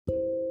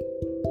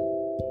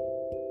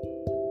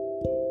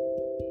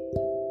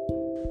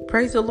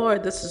Praise the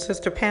Lord. This is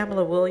Sister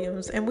Pamela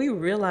Williams, and we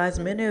realize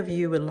many of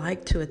you would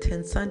like to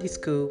attend Sunday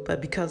school,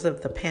 but because of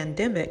the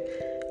pandemic,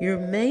 you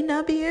may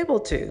not be able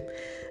to.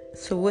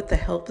 So with the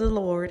help of the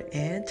Lord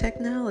and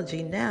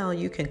technology, now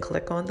you can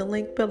click on the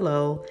link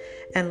below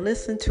and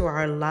listen to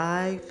our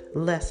live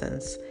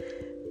lessons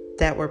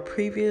that were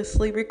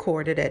previously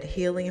recorded at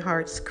Healing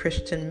Hearts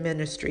Christian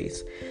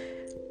Ministries.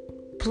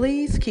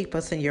 Please keep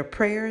us in your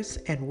prayers,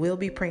 and we'll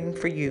be praying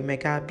for you. May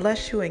God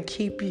bless you and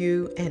keep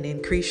you and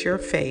increase your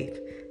faith.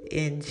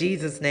 In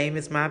Jesus' name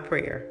is my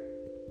prayer.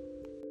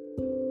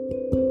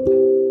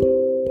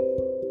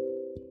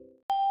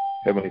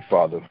 Heavenly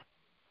Father,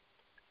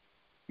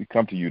 we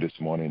come to you this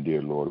morning,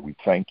 dear Lord. We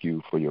thank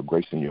you for your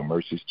grace and your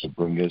mercies to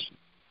bring us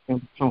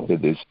to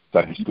this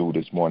Sunday school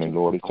this morning,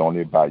 Lord. It's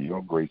only by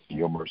your grace and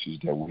your mercies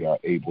that we are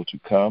able to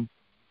come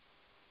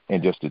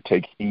and just to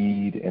take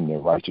heed in the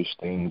righteous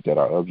things that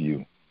are of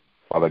you.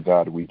 Father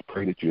God, we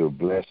pray that you have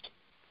blessed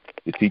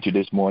the teacher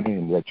this morning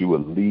and that you will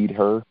lead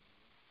her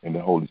in the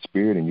Holy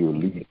Spirit, and you will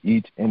lead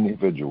each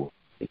individual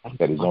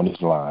that is on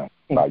this line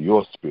by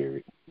your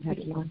Spirit.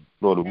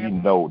 Lord, we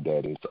know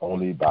that it's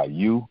only by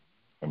you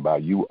and by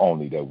you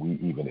only that we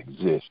even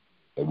exist,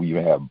 that we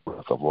even have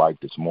breath of life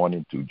this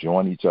morning to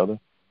join each other.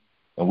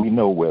 And we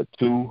know where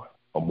two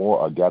or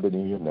more are gathered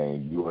in your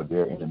name, you are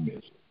there in the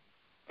midst.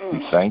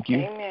 We thank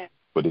you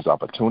for this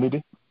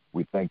opportunity.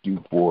 We thank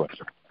you for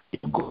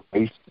your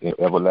grace and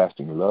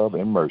everlasting love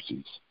and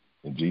mercies.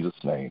 In Jesus'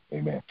 name,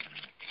 amen.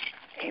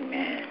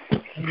 Amen.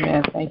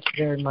 Amen. Thank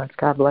you very much.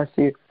 God bless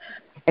you.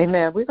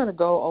 Amen. We're going to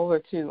go over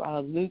to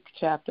Luke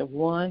chapter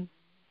 1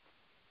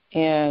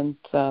 and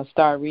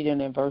start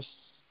reading in verse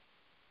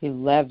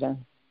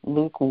 11.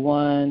 Luke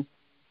 1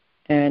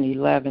 and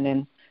 11.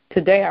 And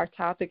today our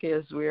topic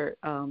is we're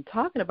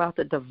talking about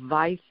the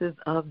devices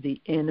of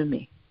the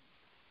enemy.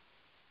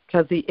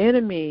 Because the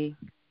enemy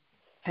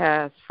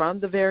has, from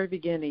the very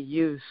beginning,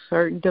 used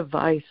certain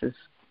devices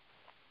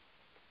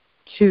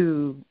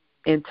to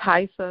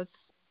entice us,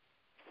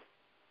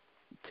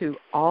 to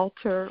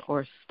alter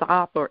or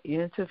stop or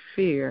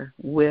interfere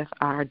with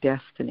our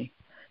destiny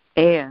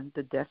and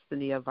the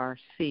destiny of our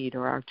seed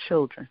or our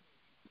children.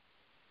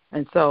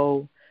 And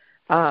so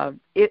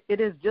it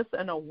is just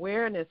an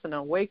awareness, an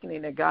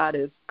awakening that God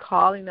is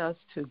calling us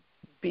to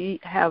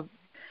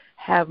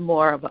have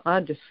more of an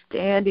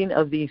understanding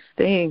of these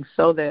things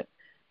so that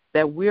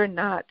we're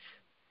not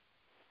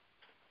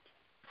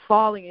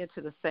falling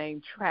into the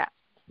same traps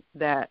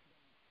that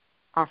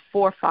our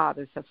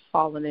forefathers have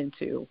fallen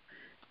into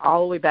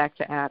all the way back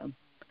to Adam.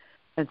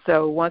 And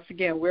so once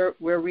again, we're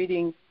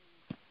reading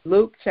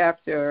Luke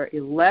chapter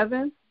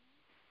 11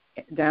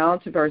 down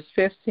to verse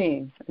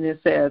 15. And it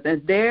says,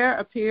 "And there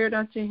appeared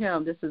unto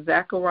him," this is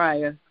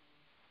Zechariah,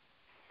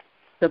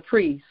 the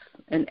priest,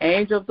 "an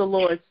angel of the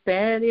Lord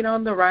standing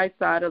on the right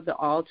side of the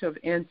altar of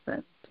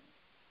incense.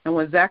 And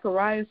when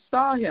Zacharias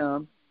saw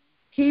him,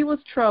 he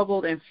was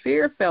troubled, and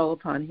fear fell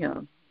upon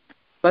him.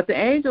 But the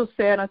angel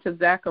said unto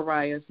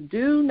Zacharias,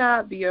 Do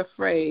not be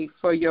afraid,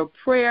 for your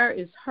prayer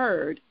is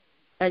heard,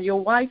 and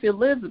your wife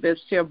Elizabeth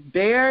shall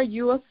bear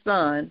you a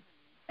son,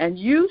 and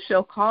you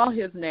shall call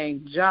his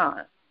name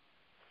John.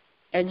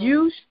 And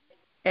you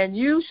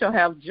shall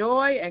have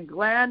joy and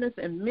gladness,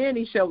 and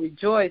many shall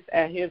rejoice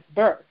at his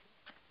birth."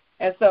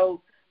 And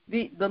so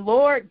the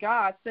Lord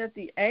God sent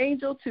the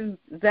angel to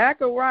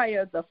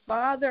Zechariah, the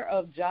father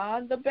of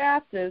John the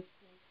Baptist,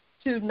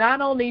 to not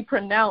only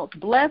pronounce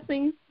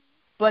blessings,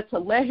 but to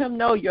let him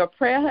know your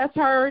prayer has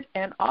heard,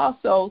 and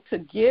also to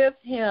give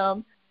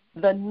him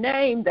the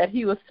name that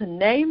he was to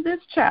name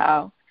this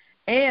child.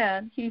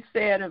 And he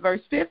said in verse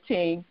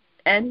 15,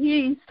 "And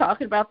he's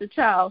talking about the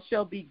child,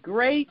 shall be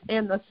great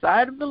in the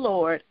sight of the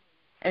Lord,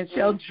 and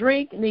shall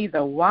drink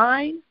neither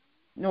wine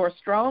nor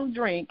strong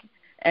drink,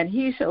 and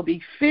he shall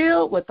be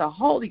filled with the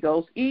Holy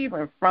Ghost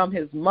even from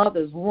his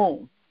mother's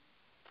womb."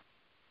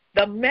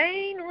 The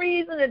main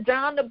reason that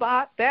John the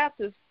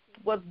Baptist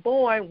was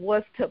born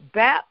was to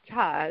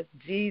baptize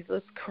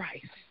Jesus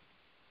Christ.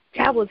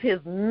 That was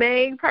his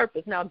main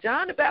purpose. Now,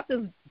 John the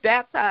Baptist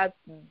baptized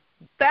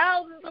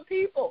thousands of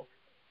people.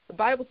 The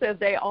Bible says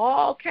they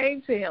all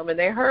came to him and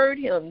they heard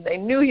him. They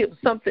knew he was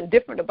something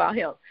different about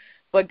him.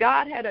 But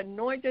God had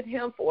anointed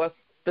him for a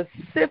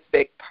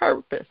specific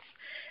purpose.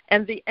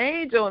 And the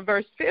angel in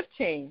verse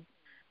 15,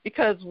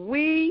 because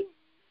we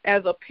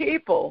as a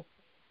people,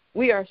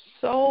 we are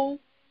so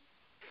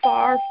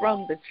far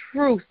from the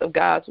truth of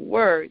God's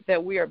word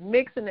that we are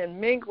mixing and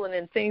mingling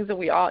in things that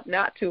we ought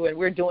not to, and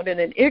we're doing it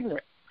in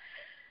ignorance.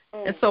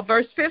 And so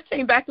verse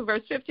 15, back to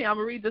verse 15, I'm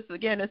going to read this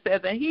again. It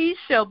says, "And he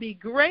shall be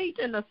great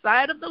in the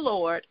sight of the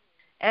Lord,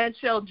 and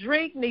shall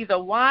drink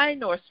neither wine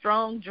nor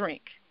strong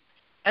drink."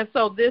 And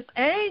so this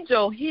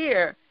angel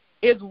here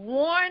is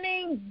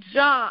warning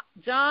John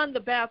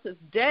the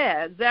Baptist's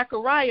dad,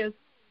 Zacharias,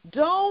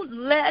 don't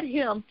let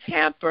him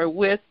tamper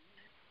with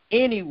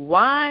any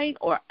wine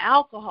or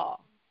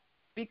alcohol,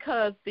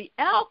 because the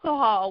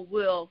alcohol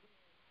will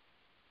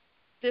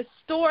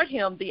distort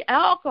him. The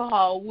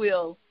alcohol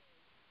will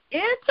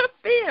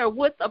interfere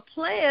with the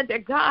plan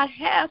that God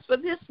has for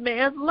this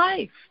man's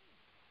life.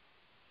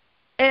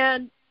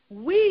 And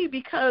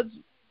because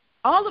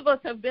all of us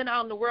have been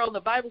out in the world,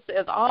 the Bible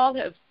says all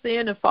have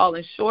sinned and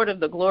fallen short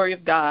of the glory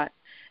of God.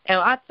 And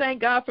I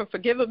thank God for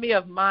forgiving me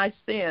of my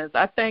sins.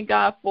 I thank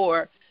God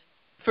for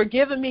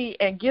forgiving me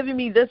and giving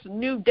me this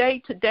new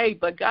day today.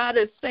 But God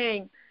is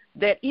saying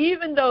that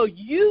even though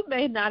you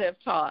may not have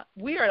taught,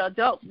 we are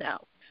adults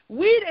now.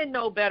 We didn't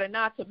know better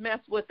not to mess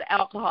with the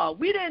alcohol.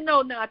 We didn't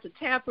know not to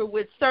tamper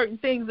with certain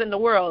things in the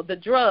world, the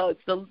drugs,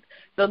 the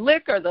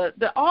liquor,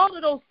 the all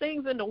of those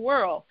things in the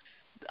world,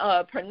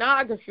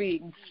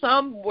 pornography.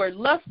 Some were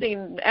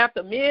lusting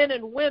after men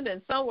and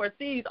women. Some were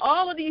thieves.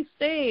 All of these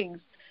things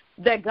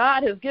that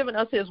God has given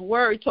us his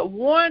word to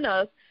warn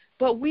us,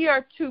 but we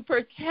are to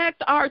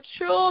protect our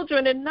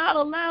children and not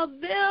allow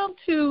them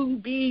to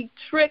be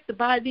tricked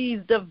by these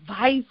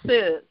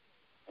devices.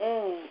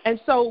 And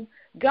so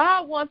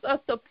God wants us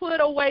to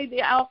put away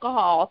the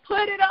alcohol.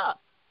 Put it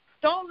up.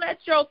 Don't let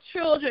your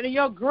children and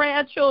your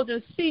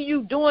grandchildren see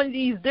you doing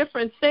these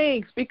different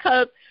things,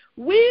 because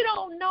we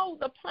don't know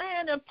the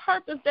plan and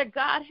purpose that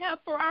God has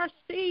for our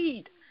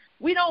seed.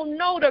 We don't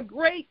know the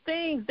great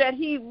things that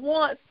he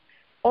wants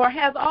or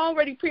has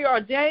already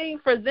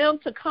preordained for them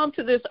to come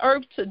to this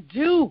earth to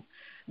do.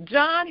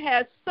 John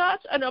has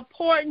such an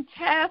important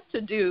task to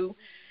do,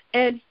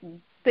 and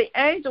the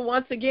angel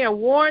once again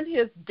warned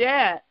his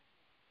dad,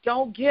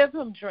 don't give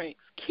him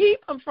drinks. Keep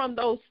him from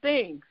those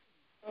things,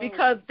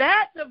 because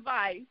that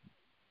device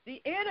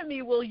the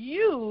enemy will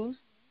use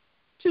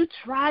to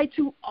try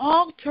to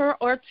alter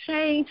or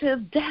change his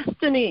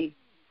destiny.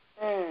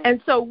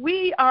 And so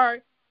we are,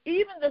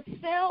 even the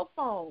cell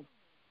phone,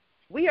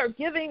 we are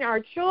giving our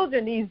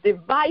children these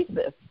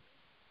devices,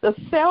 the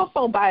cell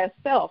phone by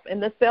itself,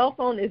 and the cell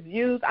phone is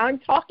used, I'm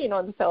talking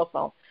on the cell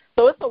phone.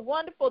 So it's a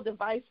wonderful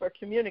device for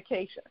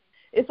communication.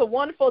 It's a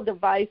wonderful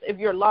device if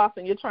you're lost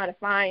and you're trying to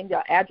find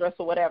your address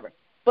or whatever.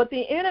 But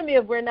the enemy,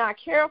 if we're not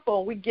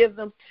careful, we give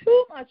them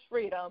too much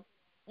freedom.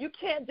 You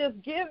can't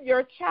just give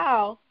your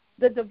child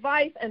the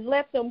device and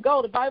let them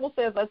go. The Bible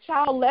says a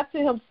child left to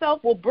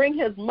himself will bring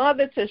his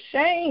mother to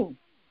shame.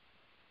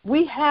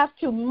 We have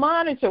to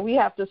monitor. We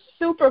have to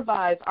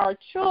supervise our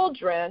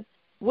children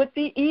with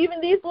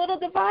even these little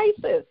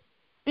devices,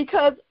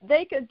 because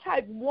they can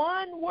type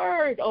one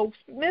word or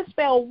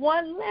misspell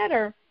one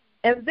letter,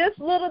 and this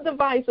little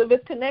device, if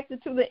it's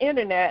connected to the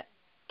internet,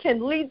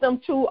 can lead them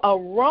to a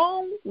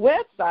wrong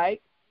website.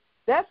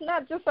 That's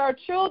not just our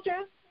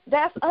children.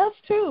 That's us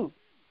too.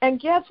 And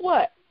guess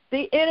what?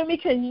 The enemy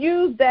can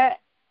use that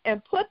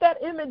and put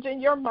that image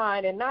in your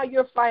mind, and now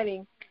you're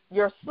fighting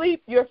your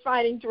sleep, you're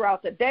fighting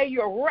throughout the day,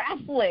 you're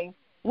wrestling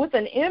with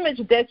an image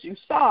that you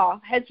saw.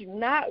 Had you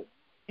not,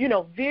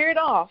 veered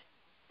off,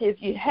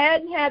 if you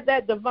hadn't had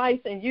that device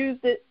and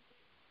used it,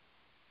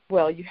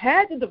 well, you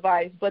had the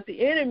device, but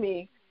the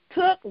enemy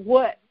took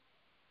what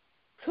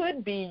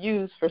could be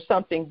used for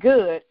something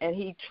good, and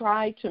he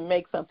tried to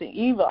make something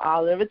evil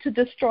out of it to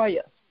destroy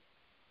us.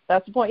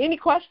 That's the point. Any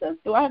questions?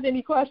 Do I have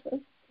any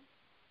questions?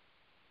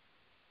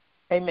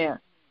 Amen.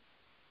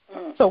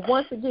 So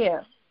once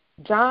again,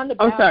 John the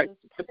Baptist.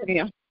 I'm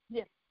sorry,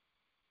 Yes.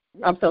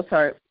 I'm so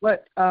sorry.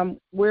 What?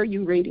 Where are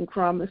you reading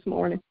from this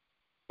morning?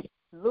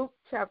 Luke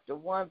chapter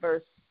 1,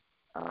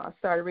 I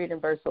started reading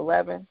verse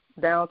 11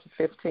 down to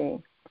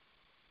 15.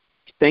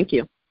 Thank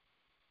you.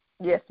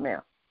 Yes,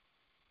 ma'am.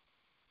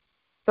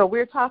 So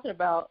we're talking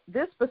about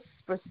this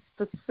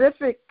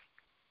specific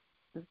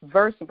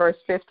verse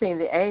 15.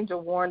 The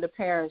angel warned the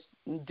parents,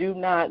 do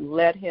not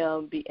let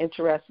him be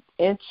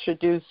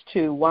introduced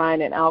to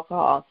wine and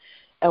alcohol.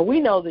 And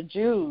we know the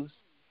Jews,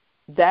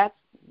 that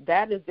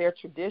is their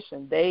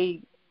tradition.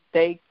 They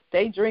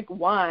drink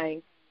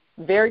wine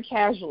very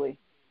casually,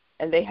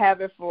 and they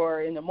have it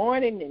for in the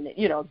morning,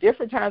 and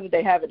different times that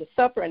they have it at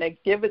supper, and they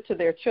give it to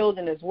their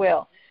children as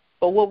well.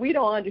 But what we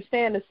don't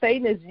understand is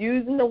Satan is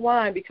using the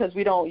wine because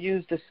we don't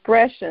use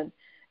discretion,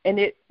 and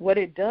what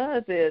it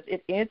does is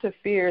it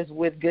interferes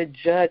with good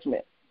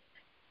judgment.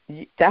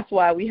 That's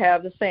why we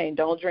have the saying,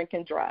 don't drink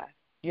and drive,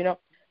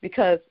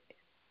 because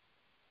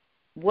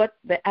what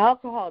the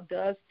alcohol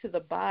does to the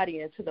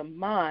body and to the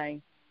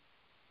mind,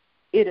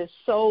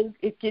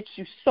 it gets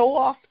you so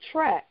off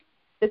track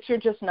that you're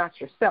just not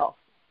yourself.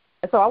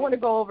 And so I want to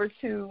go over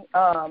to,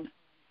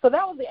 so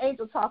that was the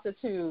angel talking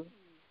to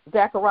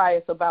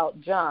Zacharias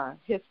about John,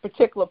 his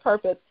particular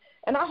purpose.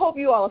 And I hope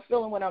you all are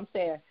feeling what I'm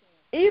saying.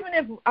 Even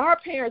if our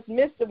parents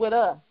missed it with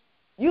us,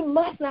 you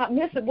must not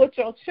miss it with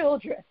your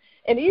children.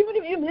 And even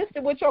if you missed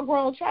it with your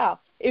grown child,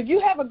 if you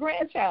have a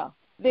grandchild,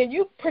 then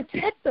you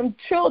protect them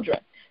children.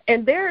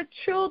 And there are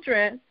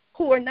children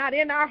who are not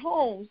in our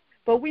homes,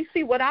 but we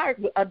see what our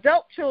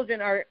adult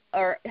children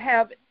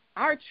have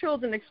our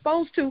children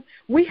exposed to.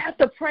 We have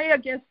to pray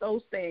against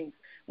those things.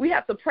 We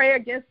have to pray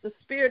against the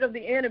spirit of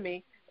the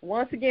enemy,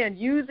 once again,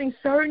 using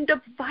certain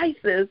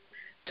devices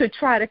to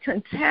try to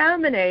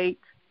contaminate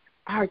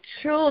our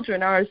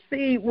children, our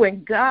seed,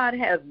 when God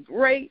has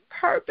great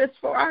purpose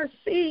for our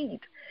seed,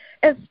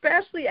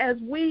 especially as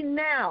we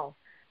now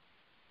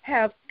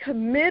have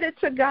committed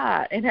to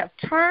God and have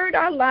turned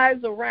our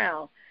lives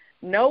around.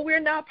 No, we're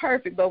not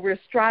perfect, but we're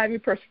striving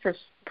for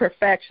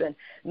perfection.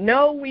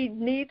 No, we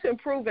need to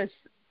improve.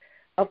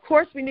 Of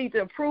course, we need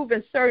to improve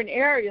in certain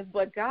areas,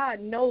 but God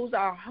knows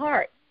our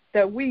heart,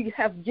 that we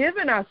have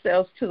given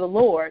ourselves to the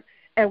Lord,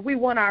 and we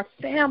want our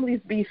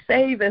families to be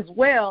saved as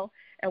well.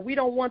 And we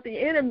don't want the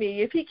enemy.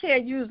 If he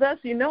can't use us,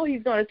 he's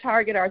going to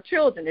target our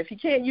children. If he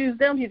can't use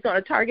them, he's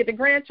going to target the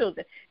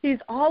grandchildren. He's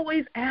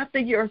always after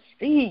your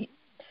seed.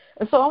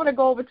 And so I want to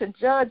go over to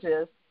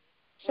Judges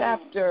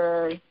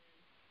chapter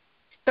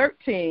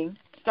 13,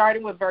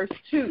 starting with verse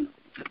 2.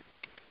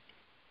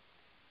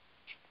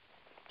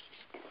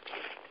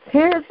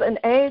 Here's an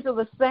angel,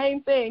 the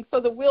same thing, so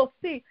that we'll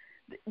see.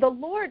 The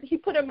Lord, he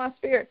put in my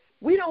spirit,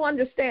 we don't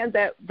understand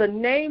that the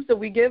names that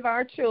we give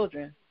our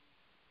children,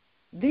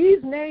 these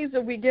names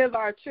that we give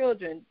our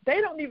children,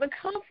 they don't even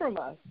come from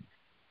us.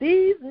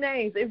 These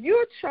names, if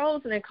you're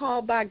chosen and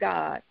called by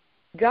God,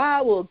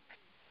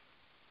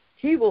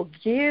 he will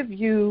give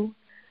you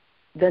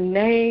the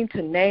name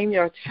to name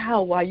your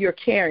child while you're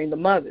carrying the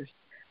mothers.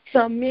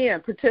 Some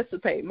men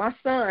participate. My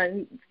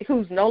son,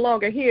 who's no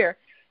longer here,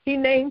 he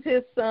named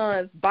his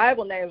son's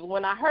Bible names.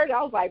 When I heard it,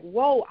 I was like,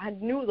 whoa, I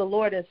knew the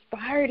Lord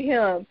inspired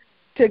him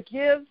to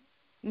give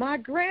my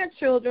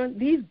grandchildren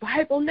these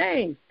Bible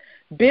names.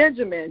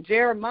 Benjamin,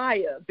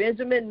 Jeremiah,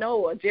 Benjamin,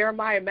 Noah,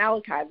 Jeremiah,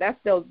 Malachi. That's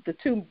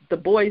the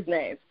boys'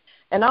 names.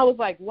 And I was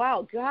like,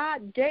 wow,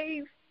 God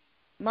gave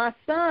my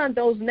son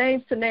those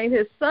names to name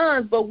his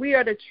sons, but we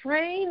are to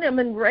train them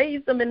and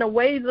raise them in the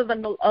ways of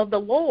the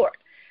Lord.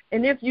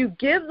 And if you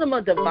give them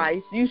a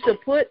device, you should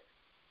put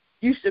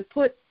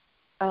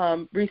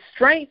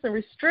restraints and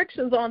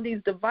restrictions on these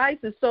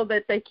devices so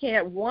that they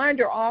can't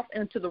wander off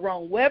into the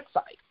wrong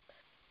website.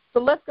 So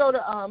let's go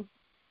to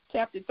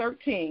chapter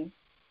 13.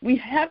 We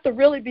have to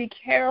really be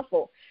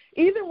careful.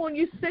 Even when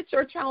you sit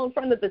your child in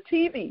front of the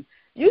TV,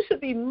 you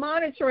should be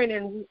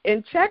monitoring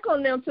and check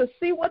on them to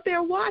see what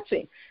they're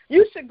watching.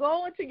 You should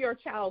go into your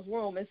child's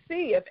room and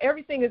see if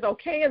everything is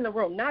okay in the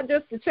room, not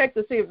just to check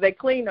to see if they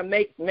clean or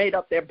made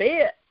up their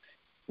bed.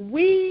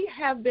 We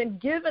have been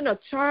given a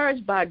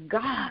charge by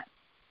God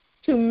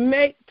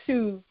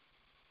to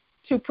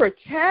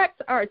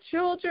protect our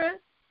children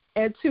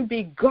and to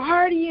be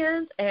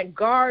guardians and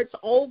guards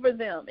over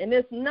them. And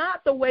it's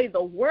not the way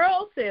the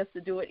world says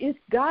to do it. It's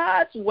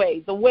God's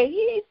way, the way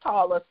he's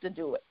taught us to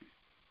do it.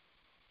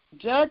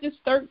 Judges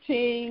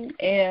 13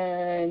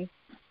 and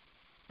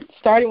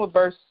starting with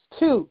verse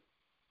 2.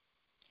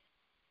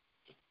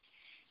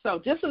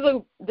 So this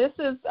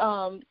is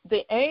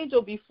the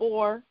angel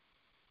before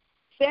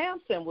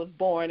Samson was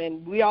born,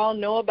 and we all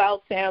know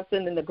about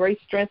Samson and the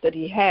great strength that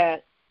he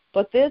had.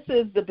 But this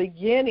is the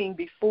beginning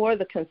before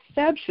the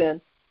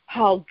conception,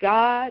 how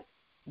God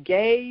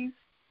gave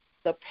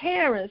the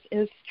parents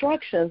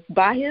instructions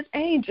by his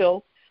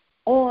angel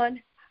on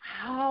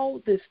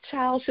how this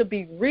child should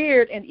be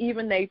reared, and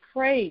even they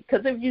prayed.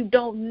 Because if you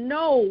don't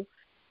know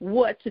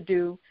what to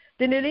do,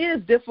 then it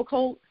is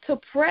difficult to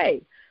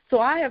pray. So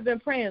I have been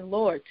praying,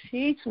 Lord,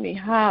 teach me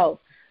how.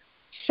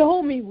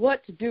 Show me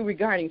what to do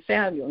regarding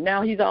Samuel.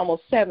 Now he's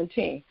almost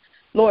 17.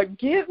 Lord,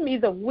 give me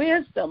the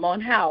wisdom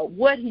on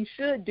what he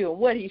should do and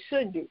what he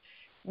shouldn't do.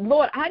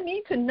 Lord, I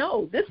need to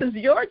know. This is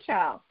your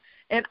child.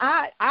 And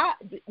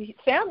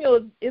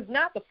Samuel is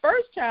not the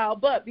first child,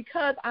 but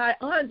because I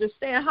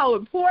understand how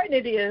important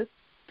it is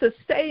to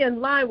stay in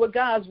line with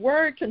God's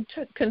word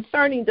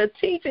concerning the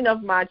teaching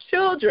of my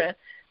children,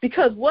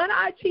 because what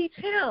I teach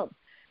him,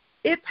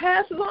 it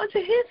passes on to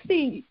his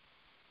seed.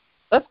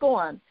 Let's go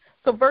on.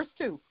 So verse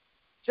 2,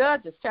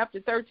 Judges chapter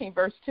 13,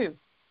 verse 2.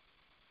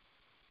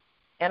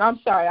 And I'm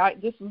sorry,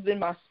 this was in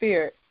my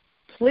spirit.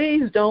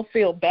 Please don't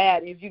feel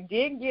bad if you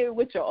didn't get it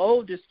with your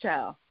oldest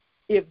child.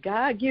 If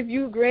God give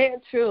you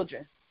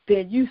grandchildren,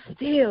 then you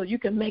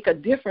can make a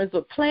difference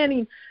of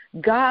planting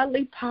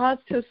godly,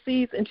 positive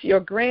seeds into your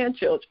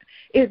grandchildren.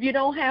 If you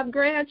don't have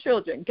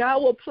grandchildren,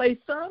 God will place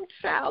some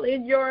child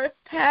in your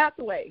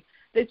pathway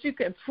that you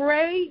can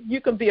pray, you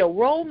can be a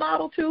role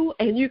model to,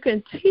 and you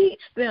can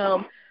teach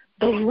them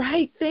the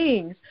right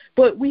things.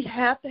 But we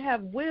have to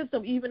have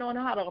wisdom even on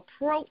how to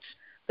approach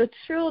the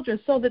children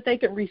so that they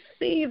can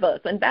receive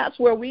us, and that's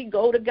where we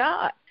go to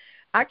God.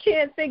 I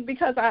can't think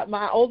because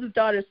my oldest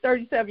daughter is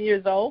 37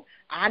 years old,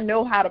 I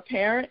know how to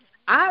parent.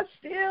 I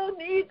still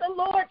need the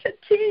Lord to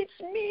teach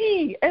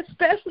me,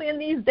 especially in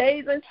these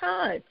days and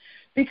times,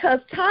 because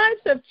times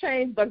have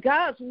changed, but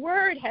God's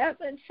word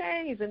hasn't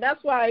changed, and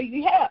that's why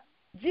you have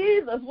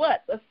Jesus,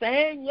 the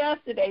same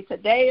yesterday,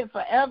 today, and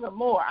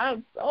forevermore.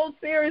 I'm so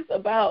serious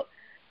about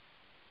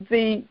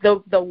the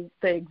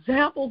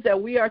examples that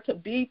we are to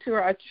be to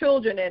our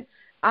children, and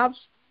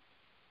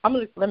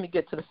let me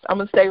get to this. I'm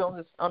gonna stay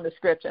on the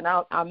scripture, and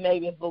I'll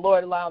maybe, if the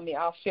Lord allow me,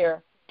 I'll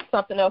share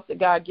something else that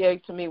God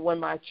gave to me when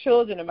my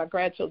children and my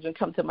grandchildren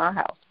come to my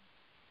house.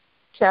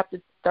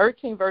 Chapter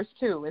 13, verse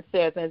 2, it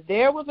says, "And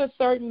there was a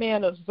certain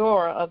man of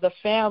Zorah of the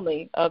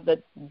family of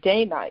the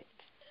Danites,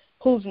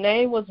 whose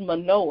name was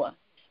Manoah,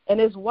 and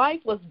his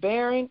wife was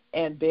barren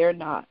and bare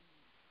not."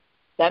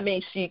 That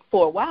means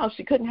for a while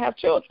she couldn't have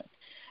children.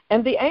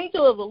 And the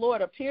angel of the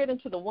Lord appeared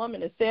unto the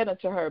woman and said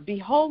unto her,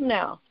 Behold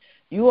now,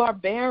 you are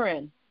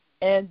barren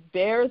and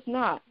bears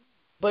not,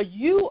 but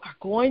you are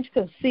going to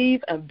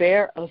conceive and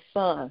bear a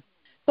son.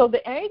 So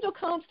the angel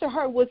comes to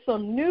her with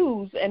some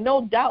news, and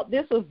no doubt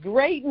this was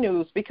great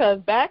news, because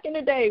back in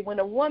the day when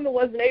a woman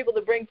wasn't able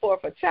to bring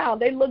forth a child,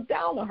 they looked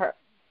down on her.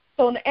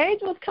 So the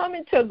angel was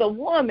coming to the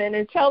woman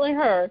and telling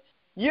her,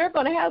 you're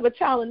going to have a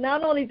child. And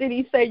not only did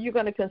he say you're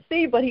going to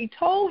conceive, but he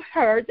told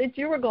her that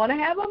you were going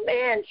to have a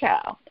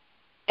man-child.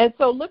 And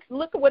so look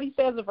at what he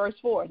says in verse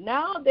 4.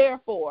 Now,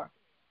 therefore,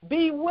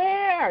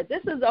 beware.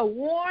 This is a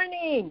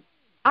warning.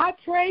 I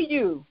pray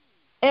you.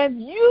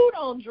 And you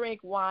don't drink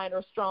wine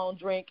or strong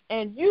drink,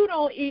 and you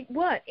don't eat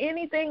what?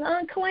 Anything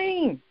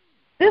unclean.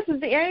 This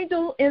is the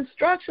angel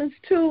instructions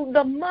to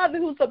the mother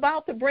who's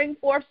about to bring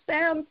forth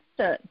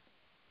Samson,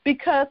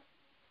 because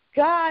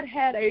God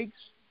had a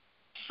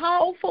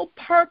powerful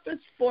purpose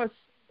for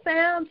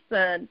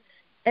Samson,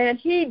 and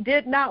he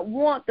did not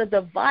want the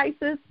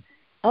devices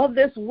of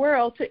this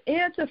world to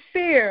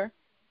interfere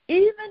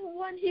even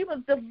when he was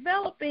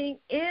developing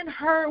in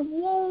her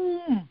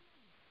womb.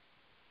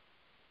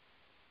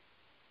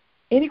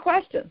 Any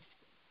questions?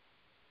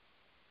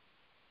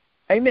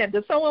 Amen.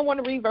 Does someone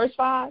want to read verse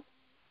 5?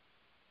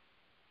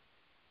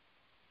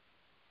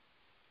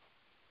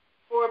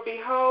 For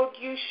behold,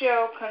 you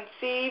shall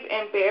conceive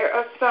and bear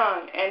a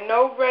son, and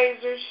no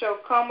razor shall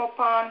come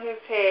upon his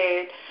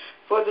head,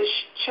 for the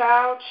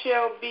child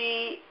shall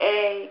be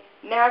a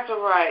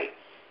Nazarite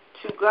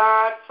to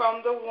God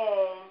from the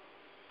womb,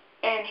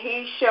 and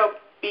he shall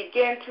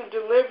begin to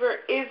deliver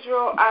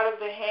Israel out of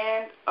the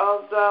hand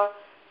of the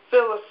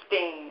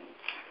Philistines.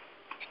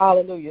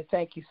 Hallelujah.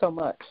 Thank you so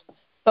much.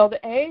 So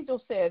the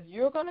angel says,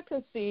 you're going to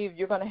conceive,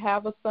 you're going to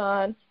have a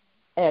son,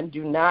 and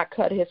do not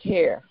cut his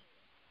hair,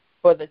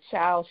 for the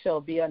child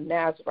shall be a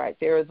Nazarite.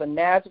 There is a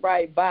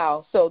Nazarite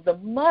vow. So the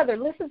mother,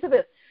 listen to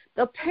this,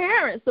 the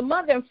parents, the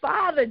mother and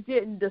father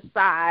didn't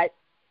decide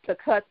to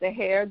cut the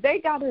hair.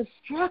 They got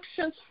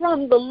instructions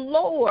from the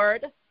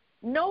Lord.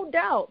 No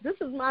doubt. This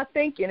is my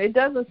thinking. It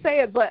doesn't say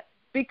it, but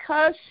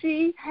because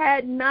she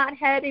had not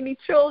had any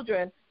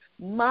children,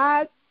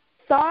 my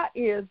thought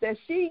is that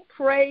she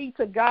prayed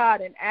to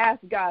God and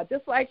asked God,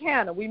 just like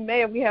Hannah. We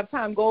have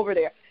time to go over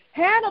there.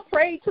 Hannah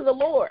prayed to the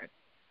Lord.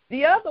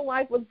 The other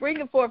wife was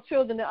bringing forth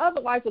children. The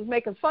other wife was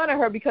making fun of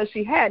her because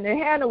she hadn't.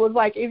 And Hannah was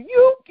like, if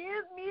you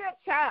give me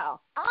a child,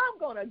 I'm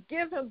going to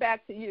give him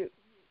back to you.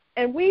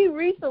 And we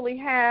recently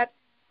had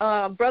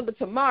Brother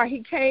Tamar.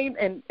 He came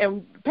and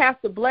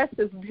Pastor blessed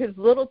his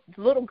little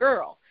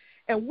girl.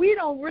 And we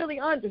don't really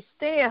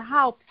understand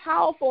how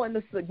powerful and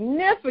the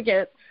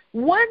significance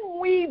when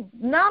we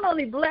not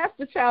only bless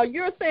the child,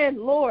 you're saying,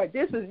 Lord,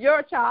 this is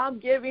your child. I'm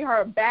giving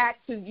her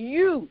back to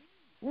you.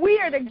 We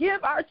are to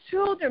give our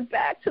children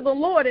back to the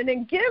Lord, and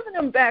in giving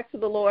them back to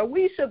the Lord,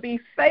 we should be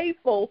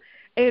faithful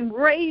in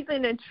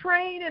raising and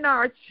training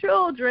our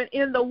children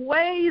in the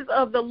ways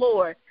of the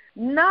Lord,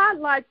 not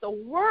like the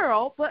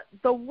world, but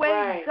the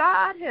way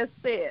God has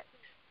said.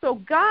 So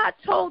God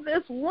told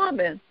this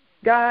woman,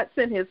 God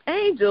sent his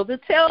angel to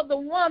tell the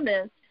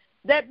woman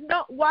that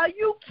no, while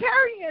you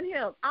carrying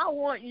him, I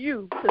want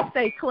you to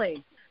stay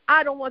clean.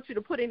 I don't want you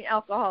to put any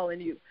alcohol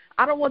in you.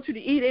 I don't want you to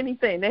eat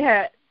anything. They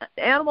had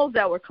animals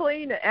that were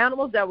clean and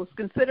animals that was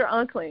considered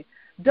unclean.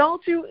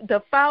 Don't you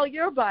defile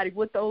your body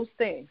with those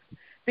things,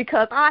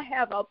 because I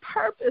have a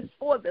purpose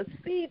for the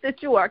seed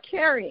that you are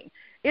carrying.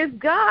 It's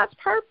God's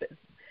purpose.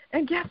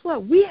 And guess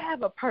what? We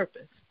have a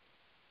purpose.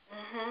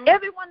 Mm-hmm.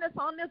 Everyone that's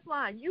on this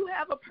line, you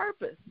have a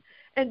purpose.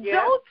 And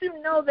don't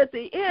you know that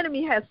the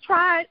enemy has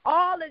tried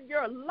all of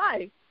your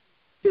life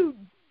to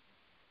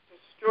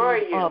destroy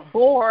you,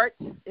 abort,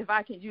 if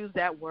I can use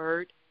that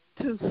word,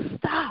 to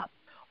stop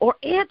or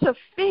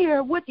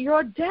interfere with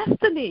your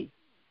destiny.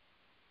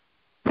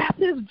 That's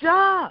his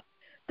job.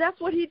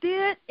 That's what he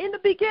did in the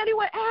beginning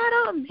with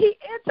Adam. He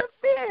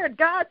interfered.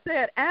 God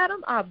said,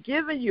 Adam, I've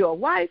given you a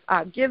wife.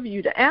 I've given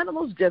you the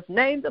animals. Just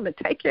name them and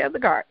take care of the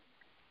garden.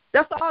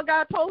 That's all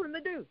God told him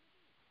to do.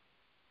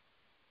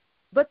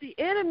 But the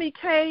enemy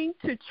came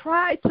to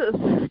try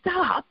to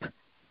stop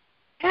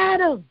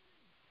Adam.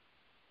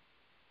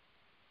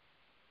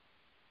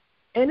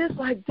 And it's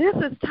like, this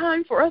is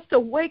time for us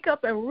to wake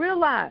up and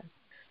realize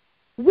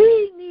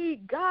we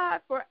need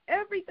God for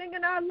everything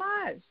in our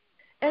lives.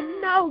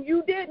 And no,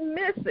 you didn't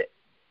miss it,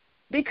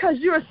 because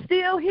you're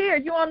still here.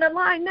 You're on the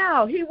line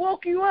now. He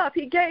woke you up.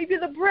 He gave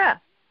you the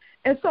breath.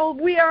 And so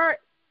we are,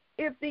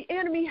 if the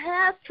enemy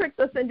has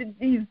tricked us into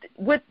these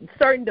with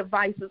certain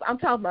devices, I'm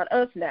talking about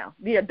us now,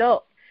 the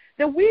adults,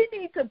 then we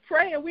need to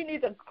pray and we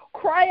need to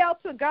cry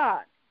out to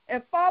God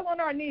and fall on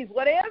our knees,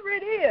 whatever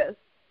it is,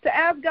 to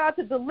ask God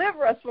to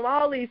deliver us from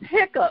all these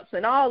hiccups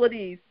and all of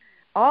these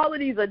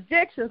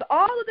addictions,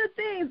 all of the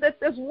things that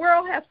this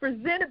world has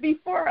presented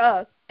before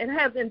us and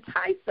has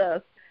enticed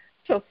us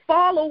to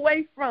fall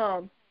away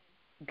from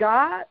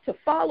God, to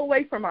fall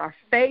away from our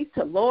faith,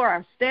 to lower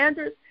our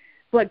standards.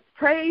 But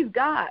praise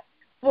God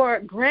for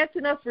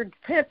granting us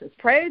repentance.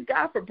 Praise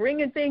God for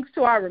bringing things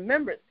to our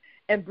remembrance.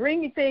 and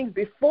bringing things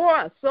before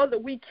us so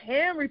that we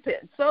can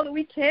repent, so that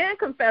we can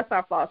confess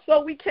our faults,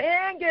 so we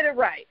can get it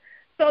right,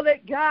 so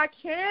that God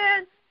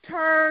can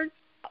turn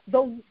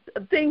the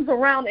things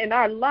around in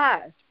our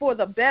lives for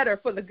the better,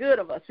 for the good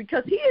of us,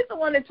 because he is the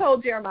one that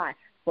told Jeremiah,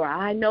 for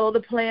I know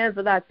the plans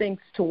that I think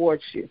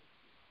towards you.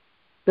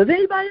 Does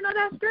anybody know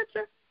that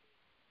scripture?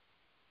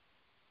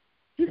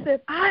 He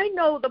said, I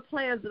know the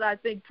plans that I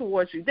think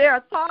towards you. They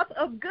are thoughts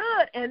of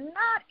good and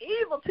not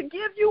evil, to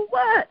give you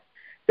what?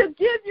 To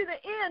give you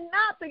the end,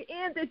 not the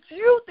end that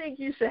you think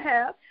you should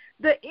have,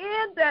 the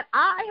end that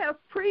I have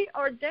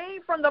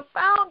preordained from the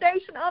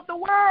foundation of the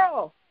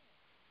world.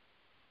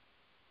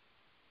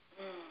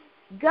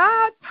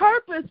 God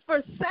purposed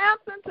for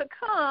Samson to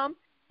come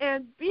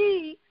and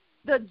be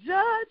the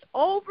judge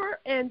over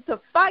and to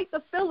fight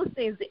the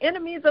Philistines, the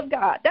enemies of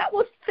God. That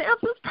was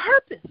Samson's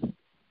purpose.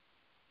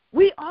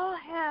 We all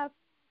have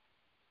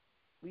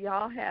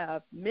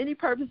many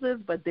purposes,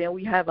 but then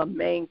we have a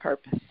main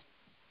purpose.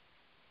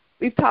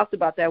 We've talked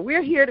about that.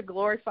 We're here to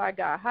glorify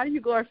God. How do you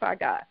glorify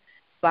God?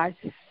 By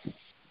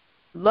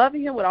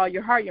loving him with all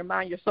your heart, your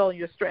mind, your soul, and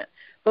your strength.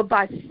 But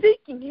by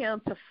seeking him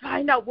to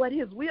find out what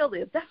his will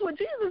is. That's what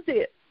Jesus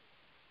did.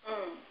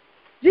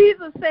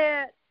 Jesus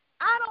said,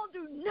 I don't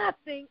do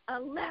nothing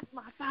unless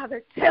my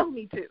Father tells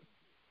me to.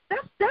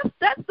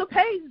 That's the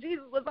page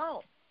Jesus was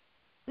on.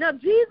 Now,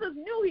 Jesus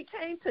knew he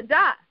came to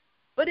die.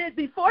 But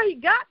before he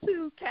got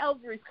to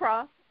Calvary's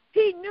cross,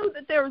 he knew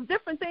that there was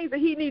different things that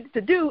he needed to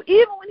do,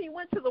 even when he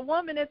went to the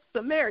woman at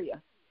Samaria.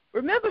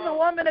 Remember the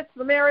woman at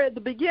Samaria at the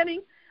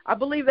beginning? I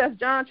believe that's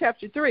John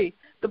chapter 3.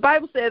 The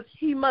Bible says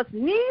he must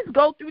needs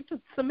go through to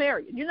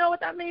Samaria. You know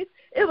what that means?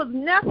 It was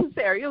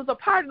necessary. It was a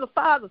part of the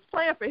Father's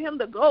plan for him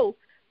to go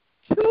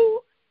to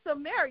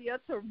Samaria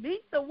to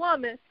meet the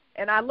woman.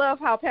 And I love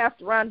how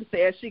Pastor Rhonda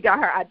said she got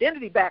her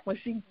identity back when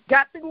she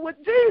got through with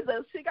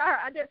Jesus. She got her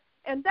identity.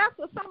 And that's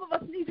what some of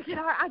us need to get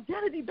our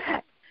identity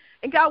back.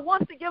 And God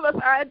wants to give us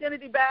our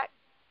identity back,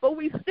 but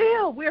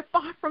we're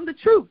far from the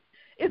truth.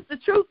 It's the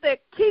truth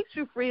that keeps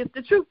you free. It's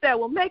the truth that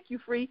will make you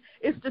free.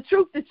 It's the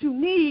truth that you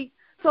need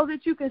so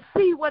that you can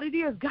see what it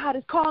is God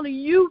is calling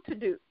you to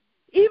do.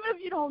 Even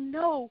if you don't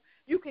know,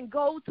 you can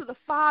go to the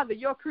Father,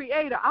 your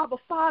Creator, Abba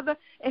Father,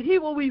 and he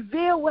will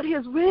reveal what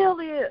his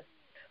will is.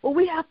 But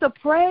we have to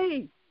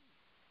pray.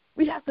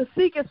 We have to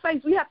seek his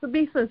face. We have to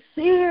be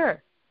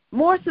sincere,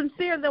 more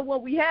sincere than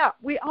what we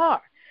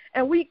are.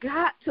 And we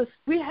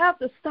have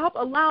to stop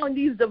allowing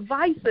these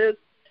devices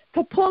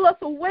to pull us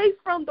away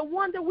from the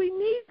one that we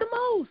need the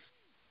most.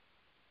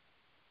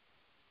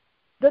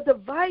 The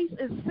device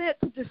is sent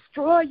to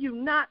destroy you,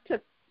 not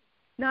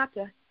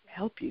to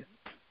help you.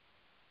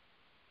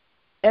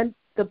 And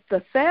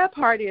the sad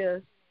part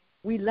is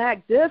we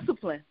lack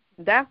discipline.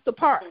 That's the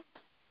part.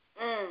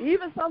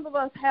 Even some of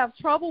us have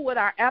trouble with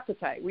our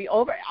appetite.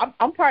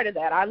 I'm part of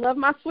that. I love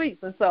my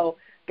sweets, and so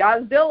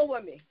God is dealing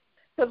with me.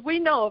 Because we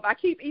know if I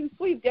keep eating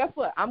sweets, guess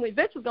what? I'm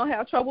eventually going to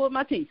have trouble with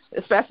my teeth,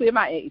 especially at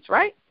my age,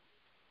 right?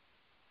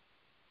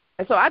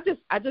 And so I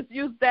just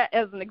use that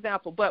as an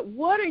example. But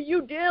what are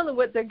you dealing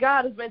with that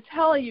God has been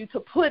telling you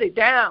to put it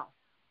down,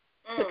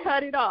 to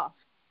cut it off?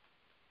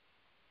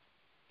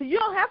 So you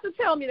don't have to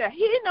tell me that.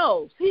 He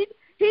knows. He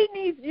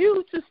needs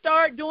you to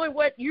start doing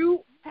what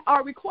you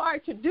are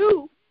required to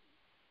do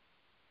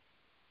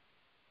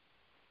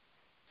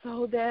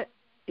so that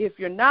if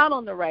you're not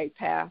on the right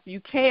path,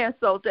 you can,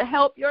 so to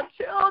help your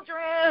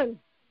children.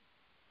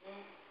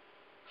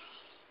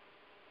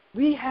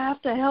 We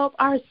have to help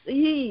our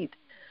seed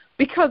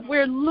because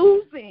we're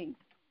losing.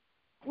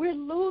 We're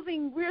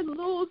losing.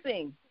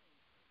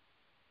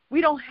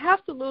 We don't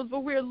have to lose,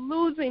 but we're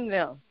losing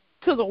them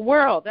to the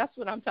world. That's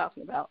what I'm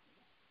talking about.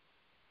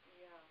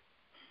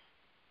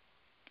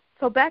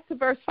 So back to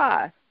verse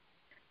 5.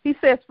 He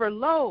says, for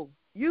lo,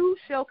 you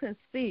shall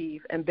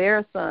conceive and bear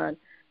a son.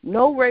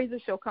 No razor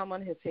shall come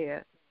on his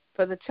head,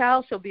 for the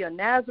child shall be a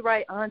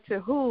Nazarite unto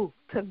who?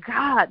 To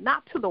God,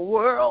 not to the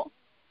world.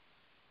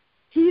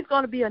 He's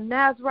going to be a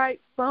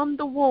Nazarite from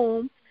the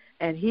womb,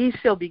 and he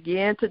shall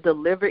begin to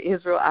deliver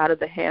Israel out of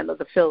the hand of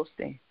the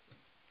Philistines.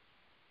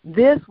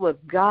 This was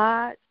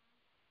God's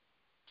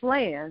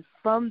plan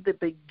from the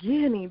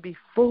beginning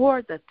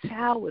before the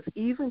child was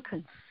even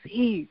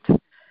conceived.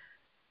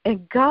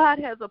 And God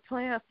has a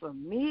plan for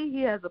me.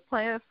 He has a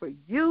plan for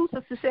you,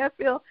 Sister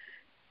Sheffield.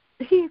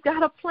 He's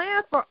got a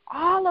plan for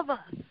all of us.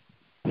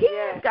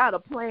 He's got a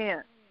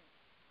plan.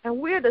 And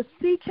we're to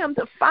seek him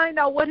to find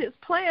out what his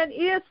plan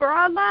is for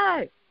our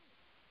lives.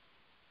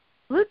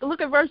 Look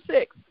at verse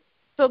 6.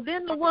 So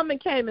then the woman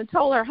came and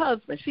told her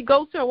husband. She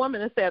goes to her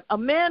woman and says, a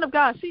man of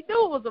God. She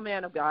knew it was a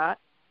man of God,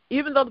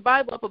 even though the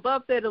Bible up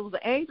above said it was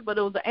an angel, but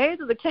it was an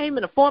angel that came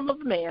in the form of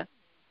a man.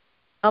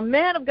 A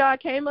man of God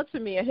came up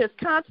to me, and his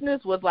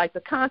countenance was like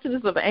the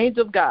countenance of an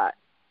angel of God.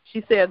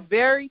 She said,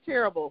 very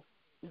terrible,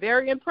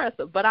 very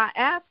impressive. But I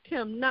asked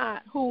him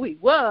not who he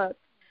was,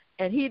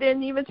 and he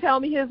didn't even tell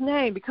me his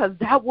name because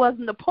that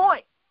wasn't the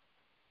point.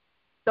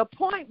 The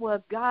point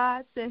was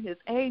God sent his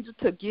angel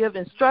to give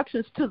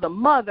instructions to the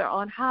mother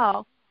on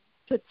how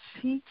to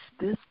teach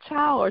this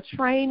child or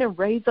train and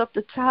raise up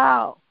the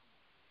child.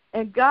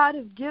 And God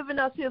has given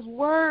us his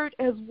word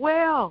as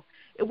well.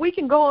 We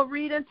can go and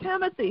read in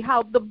Timothy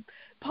how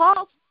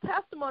Paul's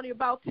testimony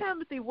about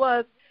Timothy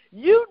was,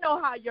 you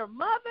know how your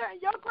mother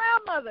and your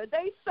grandmother,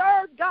 they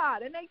served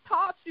God and they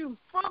taught you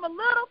from a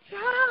little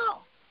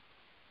child.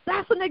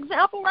 That's an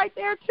example right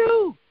there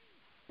too.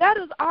 That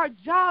is our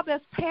job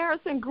as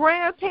parents and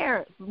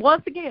grandparents.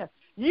 Once again,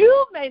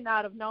 you may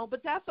not have known,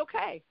 but that's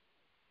okay.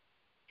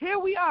 Here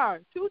we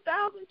are,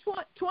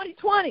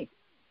 2020.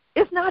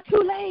 It's not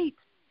too late.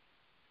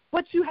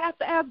 But you have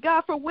to ask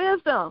God for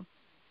wisdom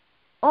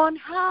on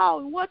how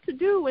and what to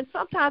do. And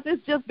sometimes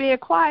it's just being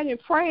quiet and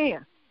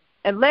praying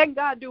and letting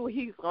God do what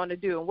he's going to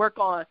do and work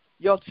on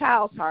your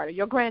child's heart or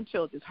your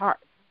grandchildren's heart.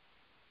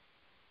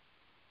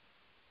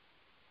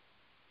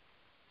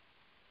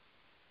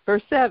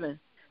 Verse 7,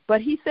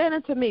 but he said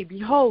unto me,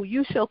 behold,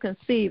 you shall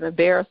conceive and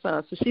bear a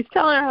son. So she's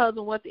telling her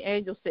husband what the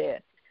angel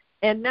said.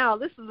 And now,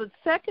 this is the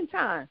second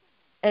time.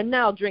 And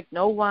now drink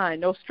no wine,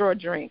 no strong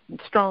drink,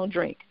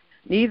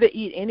 neither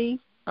eat any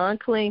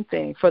unclean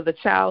thing, for the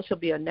child shall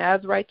be a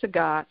Nazarite to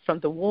God from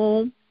the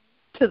womb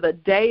to the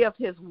day of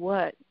his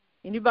what?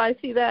 Anybody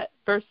see that?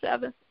 Verse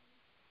 7?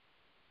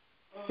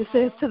 It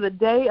says to the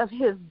day of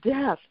his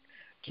death.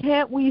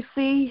 Can't we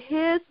see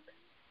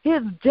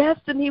his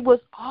destiny was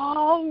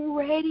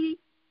already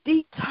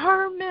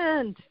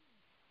determined?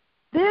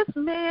 This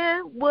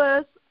man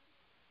was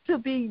to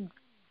be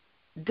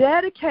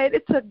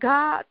dedicated to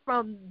God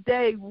from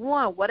day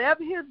one,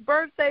 whatever his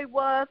birthday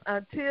was,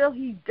 until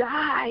he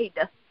died.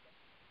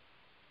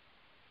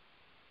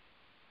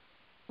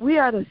 We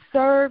are to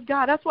serve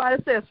God. That's why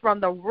it says, from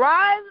the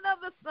rising of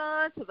the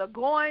sun to the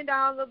going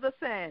down of the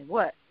same.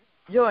 What?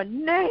 Your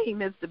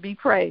name is to be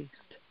praised.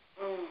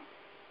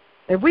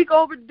 If we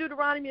go over to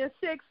Deuteronomy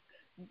 6,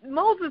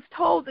 Moses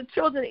told the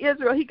children of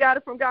Israel, he got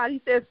it from God.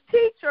 He says,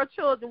 teach your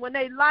children when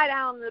they lie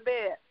down in the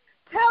bed.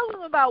 Tell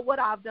them about what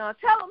I've done.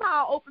 Tell them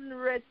how I opened the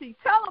Red Sea.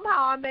 Tell them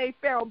how I made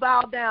Pharaoh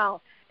bow down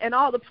and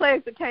all the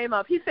plagues that came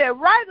up. He said,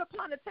 write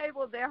upon the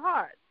table of their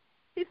hearts.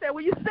 He said,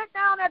 when you sit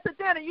down at the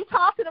dinner, you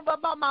talk to them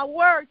about my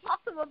word.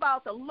 Talk to them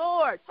about the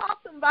Lord.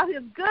 Talk to them about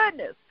his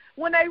goodness.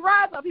 When they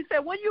rise up, he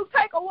said, when you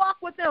take a walk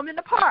with them in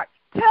the park,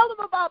 tell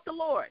them about the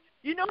Lord.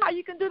 You know how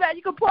you can do that?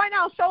 You can point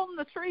out, show them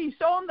the trees,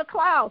 show them the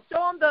clouds,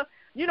 show them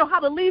how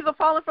the leaves are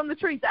falling from the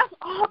trees. That's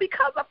all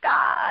because of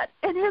God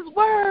and his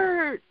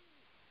word.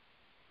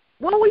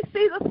 When we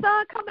see the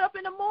sun coming up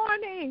in the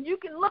morning, you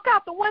can look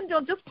out the window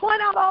and just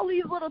point out all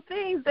these little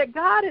things that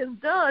God has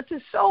done to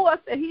show us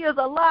that he is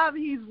alive,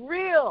 he's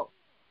real.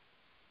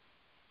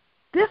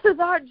 This is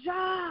our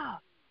job.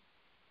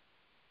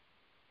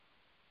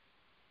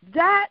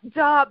 That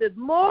job is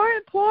more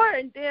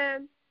important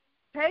than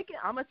taking.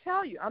 I'm going to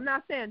tell you, I'm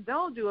not saying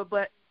don't do it,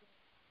 but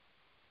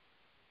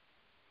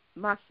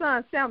my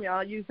son, Samuel,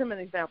 I'll use him as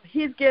an example.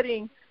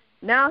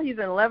 Now he's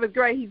in 11th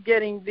grade, he's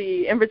getting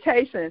the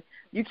invitation.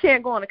 You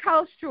can't go on a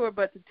college tour,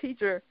 but the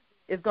teacher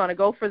is going to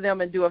go for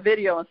them and do a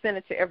video and send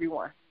it to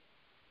everyone.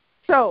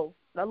 So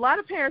a lot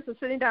of parents are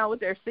sitting down with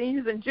their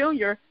seniors and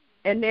juniors,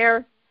 and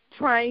they're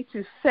trying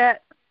to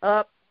set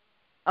up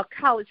a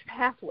college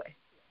pathway.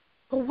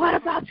 But what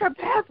about your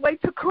pathway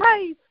to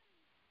Christ?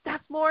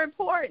 That's more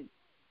important,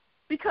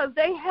 because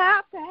they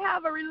have to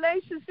have a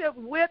relationship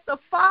with the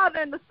Father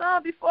and the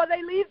Son before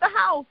they leave the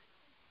house.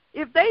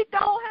 If they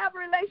don't have a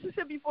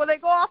relationship before they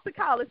go off to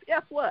college,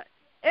 guess what?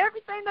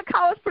 Everything the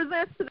college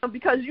presents to them,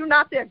 because you're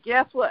not there,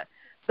 guess what?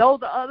 Those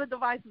are other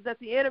devices that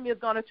the enemy is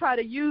going to try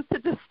to use to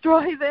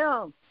destroy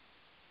them.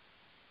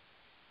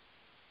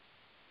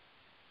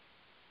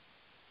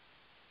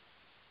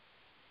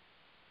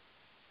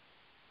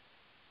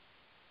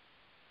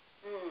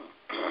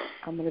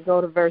 I'm going to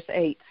go to verse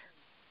 8.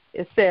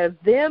 It says,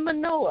 then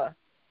Manoah,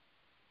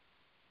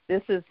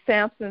 this is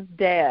Samson's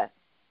dad.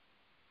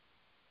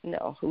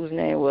 No, whose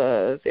name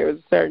was, there was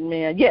a certain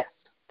man. Yes,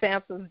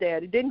 Samson's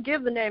dad. He didn't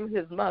give the name of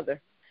his mother,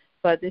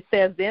 but it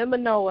says, then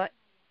Manoah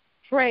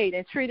prayed,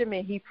 entreated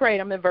me. He prayed.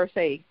 I'm in verse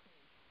 8.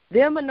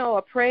 Then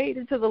Manoah prayed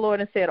unto the Lord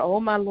and said, oh,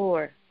 my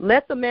Lord,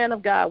 let the man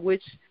of God,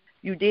 which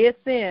you did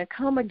send,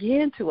 come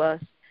again to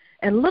us.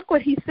 And look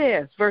what he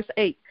says, verse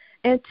 8.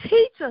 And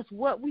teach us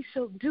what we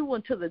shall do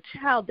unto the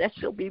child that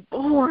shall be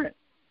born.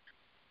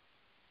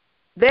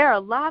 There are a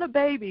lot of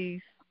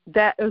babies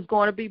that is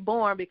going to be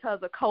born because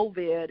of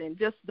COVID and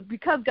just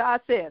because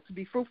God said to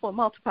be fruitful and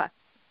multiply.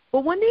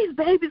 But when these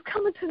babies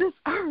come into this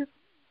earth,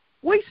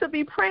 we should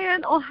be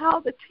praying on how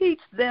to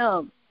teach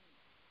them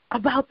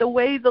about the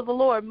ways of the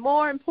Lord,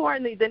 more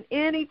importantly than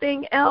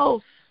anything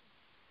else.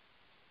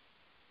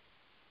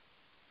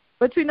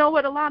 But you know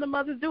what a lot of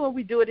mothers do, and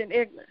we do it in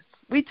ignorance.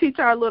 We teach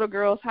our little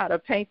girls how to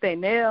paint their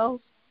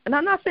nails, and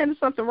I'm not saying there's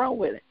something wrong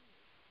with it.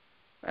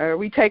 Or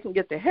we take them,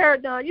 get their hair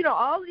done,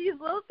 all these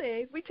little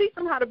things. We teach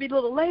them how to be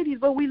little ladies,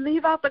 but we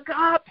leave out the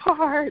God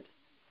part.